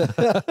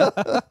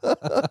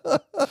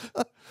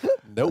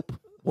 Nope.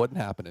 Wasn't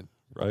happening.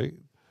 Right.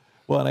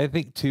 Well, and I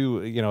think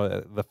too,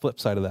 the flip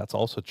side of that's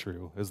also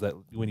true is that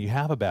when you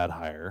have a bad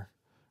hire,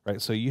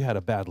 right? So you had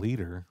a bad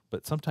leader,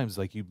 but sometimes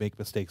like you make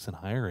mistakes in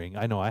hiring.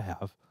 I know I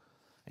have.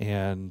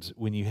 And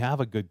when you have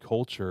a good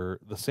culture,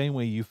 the same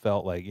way you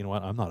felt like, you know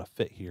what, I'm not a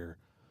fit here,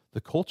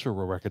 the culture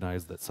will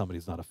recognize that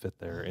somebody's not a fit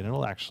there. And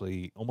it'll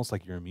actually, almost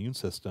like your immune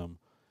system,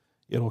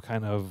 it'll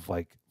kind of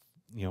like,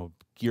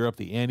 gear up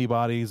the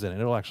antibodies, and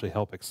it'll actually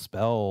help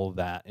expel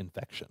that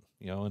infection,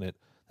 and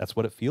that's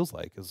what it feels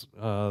like is,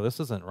 this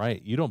isn't right.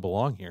 You don't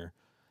belong here.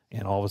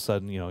 And all of a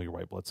sudden, your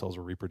white blood cells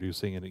are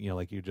reproducing, and,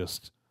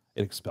 it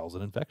expels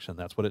an infection.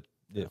 That's what it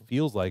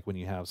feels like when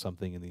you have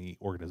something in the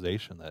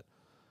organization that,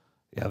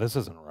 yeah, this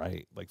isn't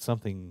right. Like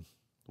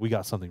we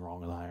got something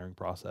wrong in the hiring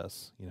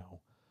process,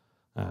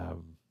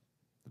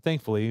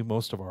 Thankfully,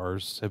 most of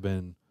ours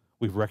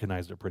we've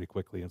recognized it pretty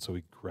quickly, and so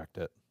we correct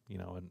it,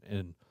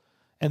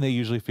 and they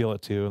usually feel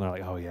it too, and they're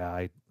like, oh yeah,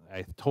 I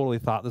totally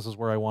thought this is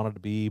where I wanted to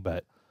be,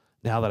 but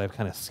now that I've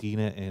kind of seen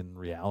it in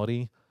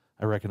reality,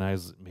 I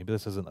recognize maybe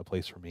this isn't the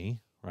place for me,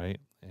 right?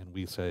 And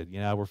we said,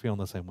 yeah, we're feeling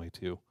the same way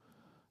too,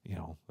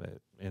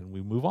 and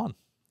we move on,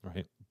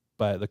 right?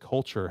 But the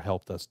culture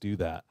helped us do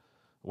that,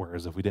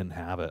 whereas if we didn't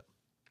have it,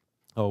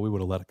 we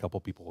would have let a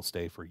couple people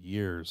stay for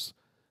years,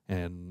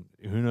 and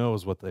who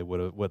knows what the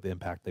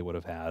impact they would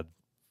have had,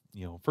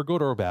 for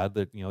good or bad.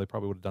 That they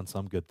probably would have done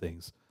some good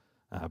things,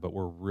 but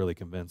we're really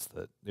convinced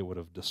that it would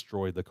have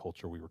destroyed the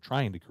culture we were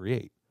trying to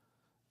create.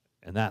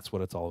 And that's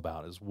what it's all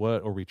about, is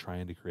what are we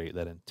trying to create,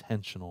 that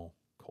intentional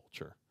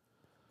culture,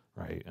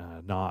 right?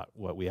 Not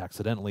what we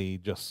accidentally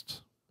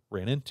just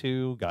ran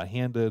into, got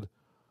handed,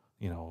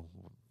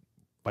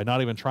 by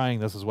not even trying,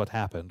 this is what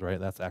happened, right?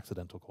 That's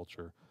accidental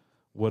culture.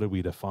 What did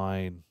we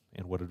define,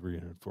 and what did we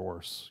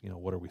reinforce?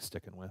 What are we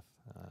sticking with?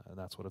 And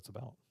that's what it's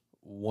about.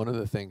 One of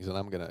the things, and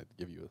I'm going to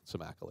give you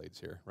some accolades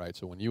here, right?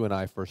 So when you and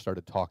I first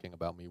started talking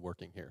about me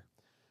working here,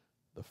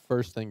 the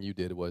first thing you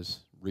did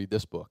was read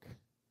this book.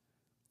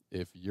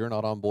 If you're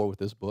not on board with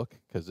this book,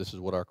 because this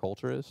is what our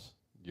culture is,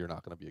 you're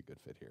not going to be a good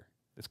fit here.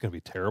 It's going to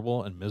be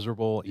terrible and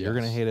miserable. You're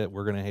going to hate it.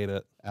 We're going to hate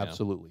it.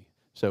 Absolutely.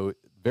 So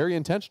very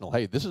intentional.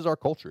 Hey, this is our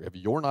culture. If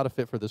you're not a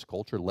fit for this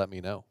culture, let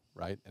me know,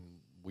 right? And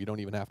we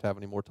don't even have to have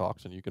any more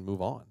talks, and you can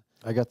move on.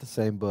 I got the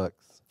same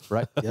books.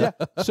 Right. Yeah.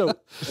 So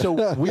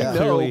we know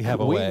Clearly have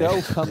a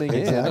way. coming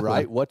in, Exactly.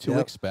 right, what to Yep.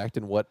 expect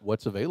and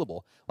what's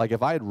available. Like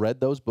if I had read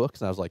those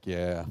books and I was like,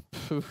 yeah,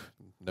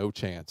 no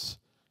chance.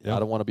 Yep. I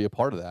don't want to be a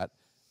part of that.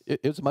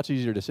 It was a much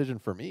easier decision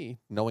for me,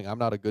 knowing I'm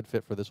not a good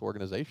fit for this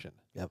organization.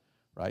 Yep.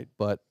 Right.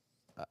 But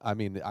I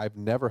mean, I've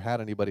never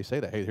had anybody say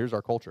that. Hey, here's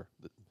our culture.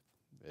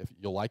 If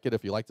you'll like it,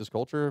 if you like this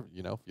culture,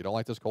 if you don't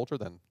like this culture,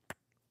 then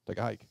take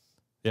a hike.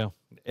 Yeah,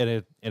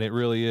 and it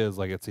really is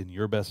like it's in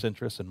your best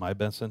interest and my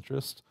best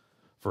interest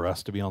for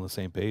us to be on the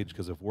same page,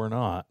 because if we're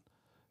not,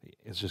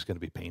 it's just going to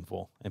be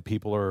painful, and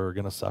people are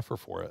going to suffer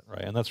for it,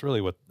 right? And that's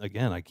really what,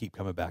 again, I keep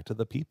coming back to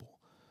the people,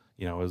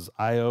 is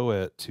I owe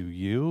it to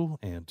you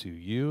and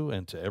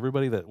to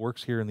everybody that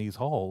works here in these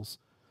halls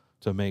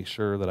to make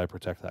sure that I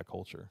protect that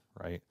culture,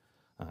 right?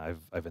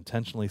 I've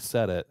intentionally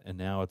set it, and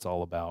now it's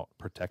all about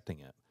protecting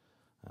it.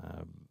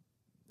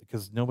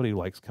 Because nobody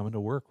likes coming to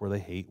work where they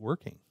hate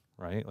working,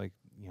 right? Like,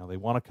 they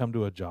want to come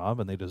to a job,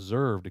 and they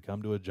deserve to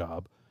come to a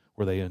job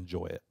where they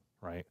enjoy it,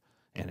 right?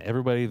 And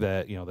everybody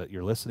that, that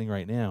you're listening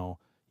right now,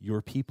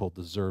 your people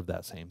deserve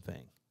that same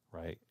thing,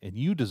 right? And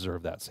you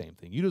deserve that same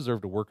thing. You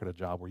deserve to work at a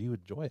job where you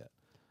enjoy it.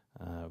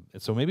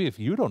 And so maybe if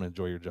you don't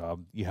enjoy your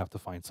job, you have to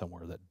find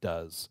somewhere that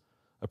does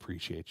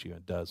appreciate you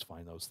and does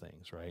find those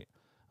things, right?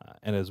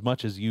 And as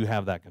much as you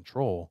have that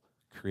control,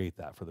 create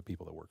that for the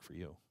people that work for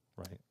you,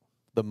 right?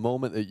 The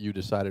moment that you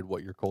decided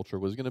what your culture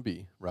was going to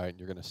be, right, and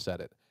you're going to set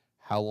it,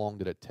 how long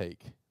did it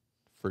take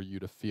for you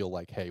to feel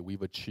like, hey,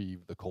 we've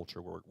achieved the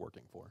culture we're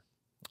working for?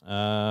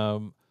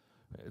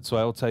 So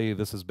I will tell you,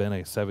 this has been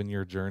a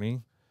 7-year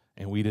journey,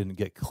 and we didn't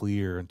get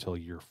clear until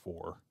year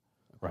 4,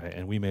 right?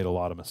 And we made a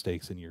lot of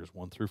mistakes in years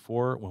 1 through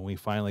 4. When we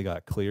finally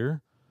got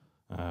clear,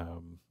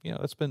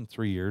 it's been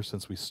 3 years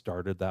since we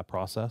started that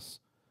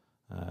process.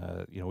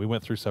 We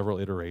went through several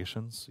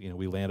iterations.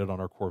 We landed on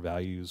our core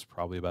values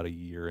probably about a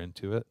year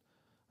into it.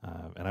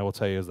 And I will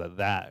tell you is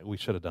that we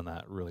should have done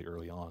that really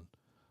early on.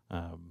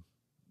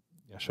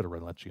 I should have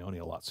read Lencioni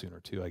a lot sooner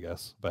too, I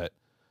guess. But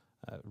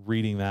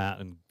reading that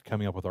and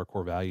coming up with our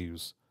core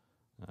values,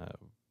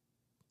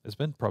 it's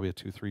been probably a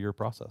 2-3 year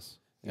process,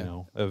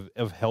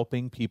 of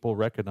helping people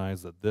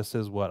recognize that this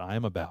is what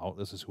I'm about.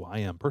 This is who I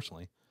am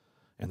personally.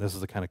 And this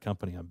is the kind of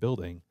company I'm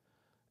building,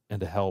 and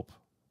to help,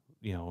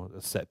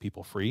 set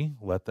people free,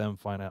 let them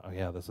find out, oh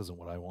yeah, this isn't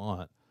what I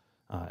want.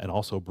 And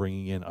also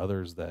bringing in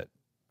others that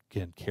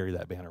can carry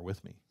that banner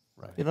with me.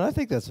 Right. I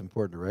think that's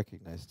important to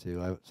recognize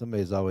too.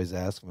 Somebody's always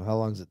asked me, how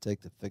long does it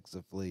take to fix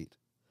a fleet?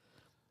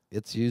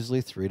 It's usually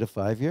 3 to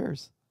 5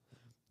 years.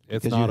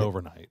 It's Because not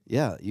overnight.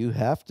 Yeah, you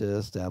have to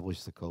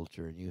establish the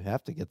culture, and you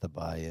have to get the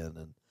buy-in,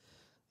 and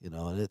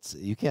and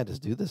you can't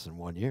just do this in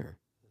 1 year.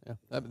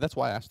 Yeah, that's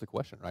why I asked the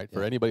question, right?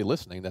 For anybody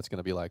listening, that's going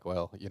to be like,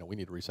 well, we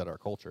need to reset our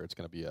culture. It's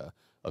going to be a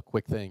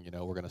quick thing.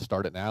 We're going to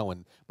start it now,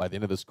 and by the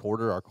end of this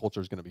quarter, our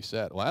culture is going to be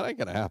set. Well, that ain't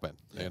going to happen.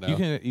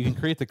 You can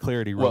create the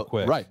clarity real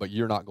quick, right? But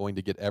you're not going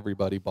to get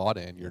everybody bought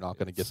in. You're not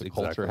going to get the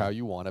culture exactly how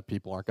you want it.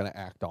 People aren't going to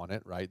act on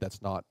it, right?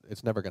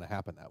 It's never going to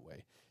happen that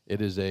way. It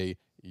is a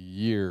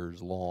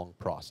years-long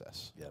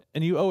process. Yep.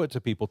 And you owe it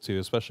to people too,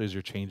 especially as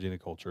you're changing the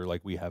culture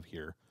like we have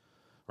here.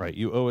 Right,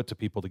 you owe it to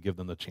people to give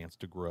them the chance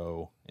to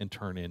grow and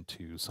turn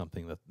into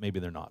something that maybe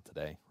they're not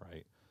today,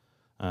 right?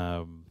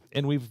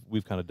 And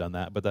we've kind of done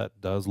that, but that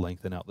does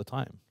lengthen out the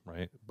time,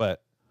 right?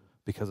 But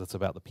because it's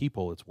about the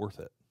people, it's worth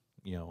it.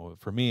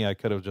 For me, I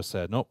could have just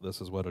said, nope,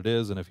 this is what it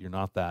is, and if you're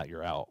not that,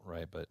 you're out,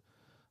 right? But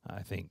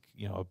I think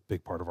a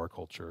big part of our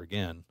culture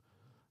again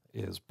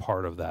is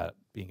part of that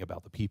being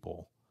about the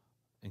people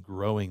and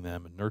growing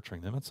them and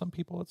nurturing them. And some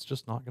people, it's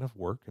just not going to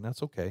work, and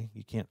that's okay.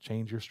 You can't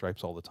change your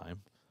stripes all the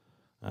time.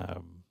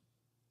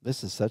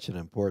 This is such an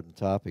important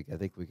topic. I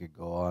think we could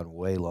go on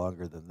way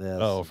longer than this.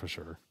 Oh, for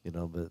sure.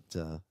 But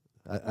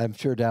I'm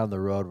sure down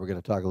the road we're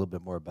going to talk a little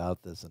bit more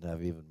about this and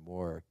have even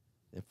more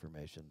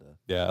information to.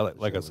 Yeah,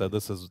 like I said,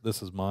 this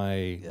is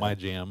my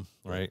jam,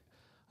 right?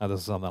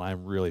 This is something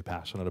I'm really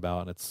passionate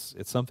about, and it's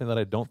something that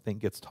I don't think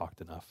gets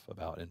talked enough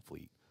about in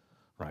fleet,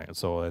 right? And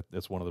so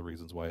it's one of the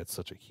reasons why it's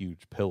such a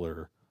huge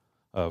pillar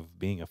of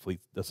being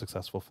a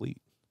successful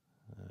fleet.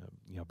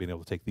 Being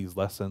able to take these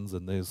lessons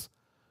and these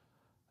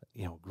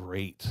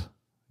great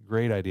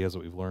ideas that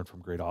we've learned from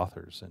great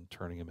authors and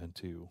turning them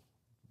into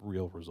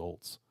real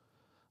results.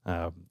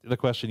 The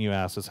question you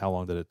asked is how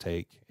long did it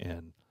take?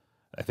 And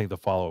I think the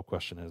follow-up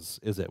question is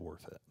it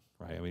worth it?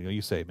 Right? I mean,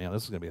 you say, man,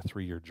 this is going to be a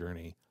 3-year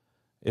journey.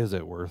 Is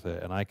it worth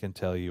it? And I can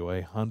tell you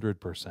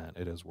 100%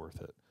 it is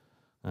worth it.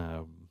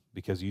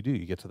 Because you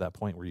get to that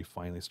point where you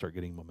finally start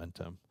getting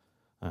momentum.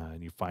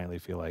 And you finally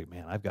feel like,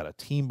 man, I've got a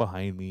team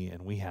behind me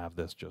and we have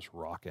this just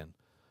rocking.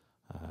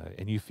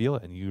 And you feel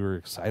it, and you're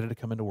excited to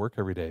come into work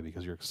every day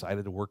because you're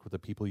excited to work with the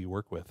people you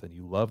work with, and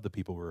you love the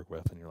people we work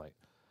with, and you're like,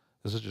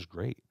 this is just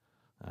great.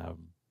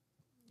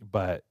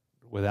 But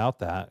without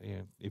that,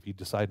 if you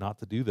decide not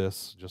to do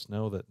this, just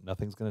know that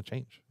nothing's going to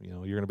change. You're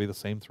going to be the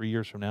same 3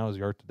 years from now as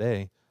you are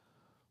today,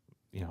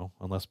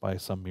 unless by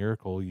some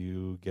miracle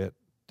you get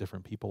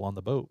different people on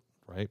the boat,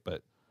 right?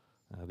 But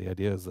the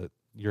idea is that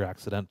your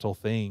accidental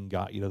thing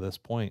got you to this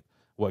point.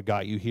 What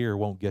got you here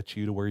won't get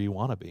you to where you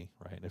want to be,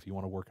 right? And if you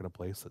want to work in a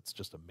place that's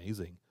just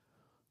amazing,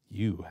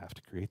 you have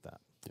to create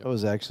that. I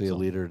was actually a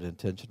leader in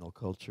intentional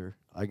culture.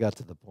 I got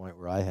to the point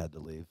where I had to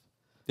leave.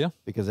 Yeah.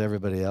 Because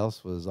everybody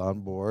else was on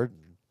board,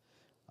 and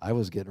I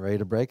was getting ready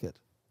to break it,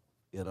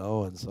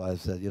 and so I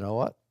said, you know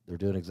what? They're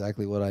doing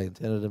exactly what I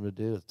intended them to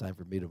do. It's time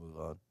for me to move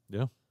on.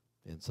 Yeah.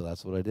 And so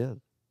that's what I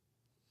did.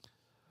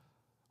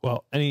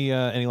 Well, any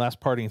last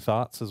parting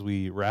thoughts as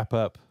we wrap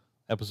up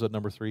episode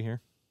number 3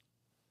 here?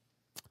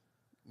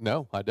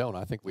 No, I don't.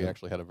 I think we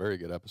actually had a very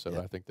good episode.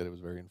 I think that it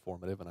was very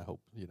informative, and I hope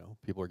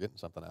people are getting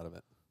something out of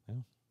it. Yeah,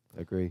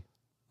 I agree.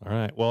 All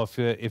right. Well,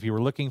 if you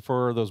were looking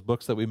for those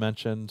books that we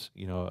mentioned,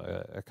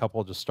 a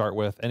couple to start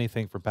with.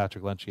 Anything from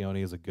Patrick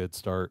Lencioni is a good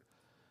start.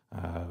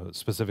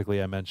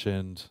 Specifically, I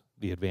mentioned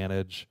The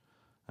Advantage,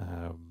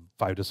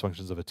 5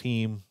 Dysfunctions of a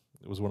Team.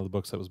 It was one of the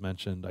books that was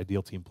mentioned.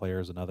 Ideal Team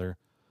Player is another.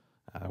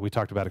 We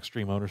talked about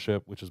Extreme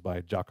Ownership, which is by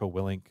Jocko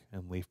Willink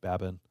and Leif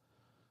Babin,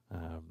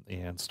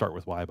 and Start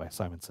With Why by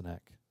Simon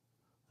Sinek.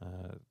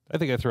 I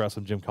think I threw out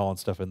some Jim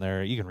Collins stuff in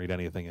there. You can read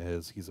anything of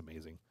his. He's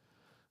amazing.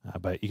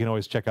 But you can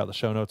always check out the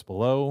show notes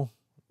below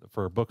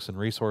for books and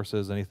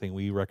resources, anything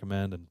we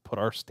recommend and put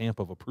our stamp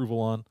of approval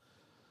on.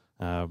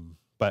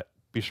 But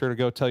be sure to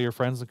go tell your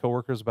friends and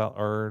coworkers about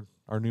our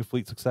new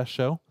Fleet Success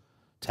show.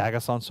 Tag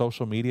us on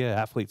social media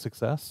at Fleet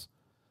Success,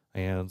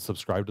 and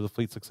subscribe to the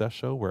Fleet Success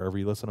show wherever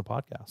you listen to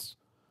podcasts.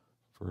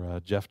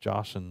 For Jeff,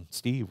 Josh, and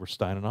Steve, we're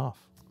signing off.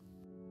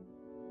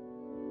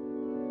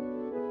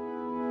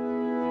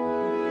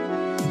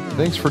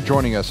 Thanks for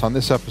joining us on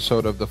this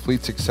episode of the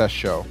Fleet Success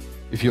Show.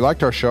 If you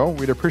liked our show,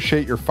 we'd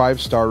appreciate your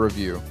 5-star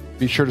review.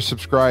 Be sure to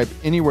subscribe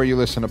anywhere you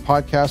listen to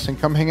podcasts and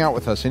come hang out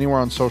with us anywhere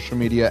on social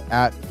media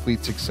at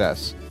Fleet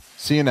Success.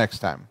 See you next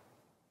time.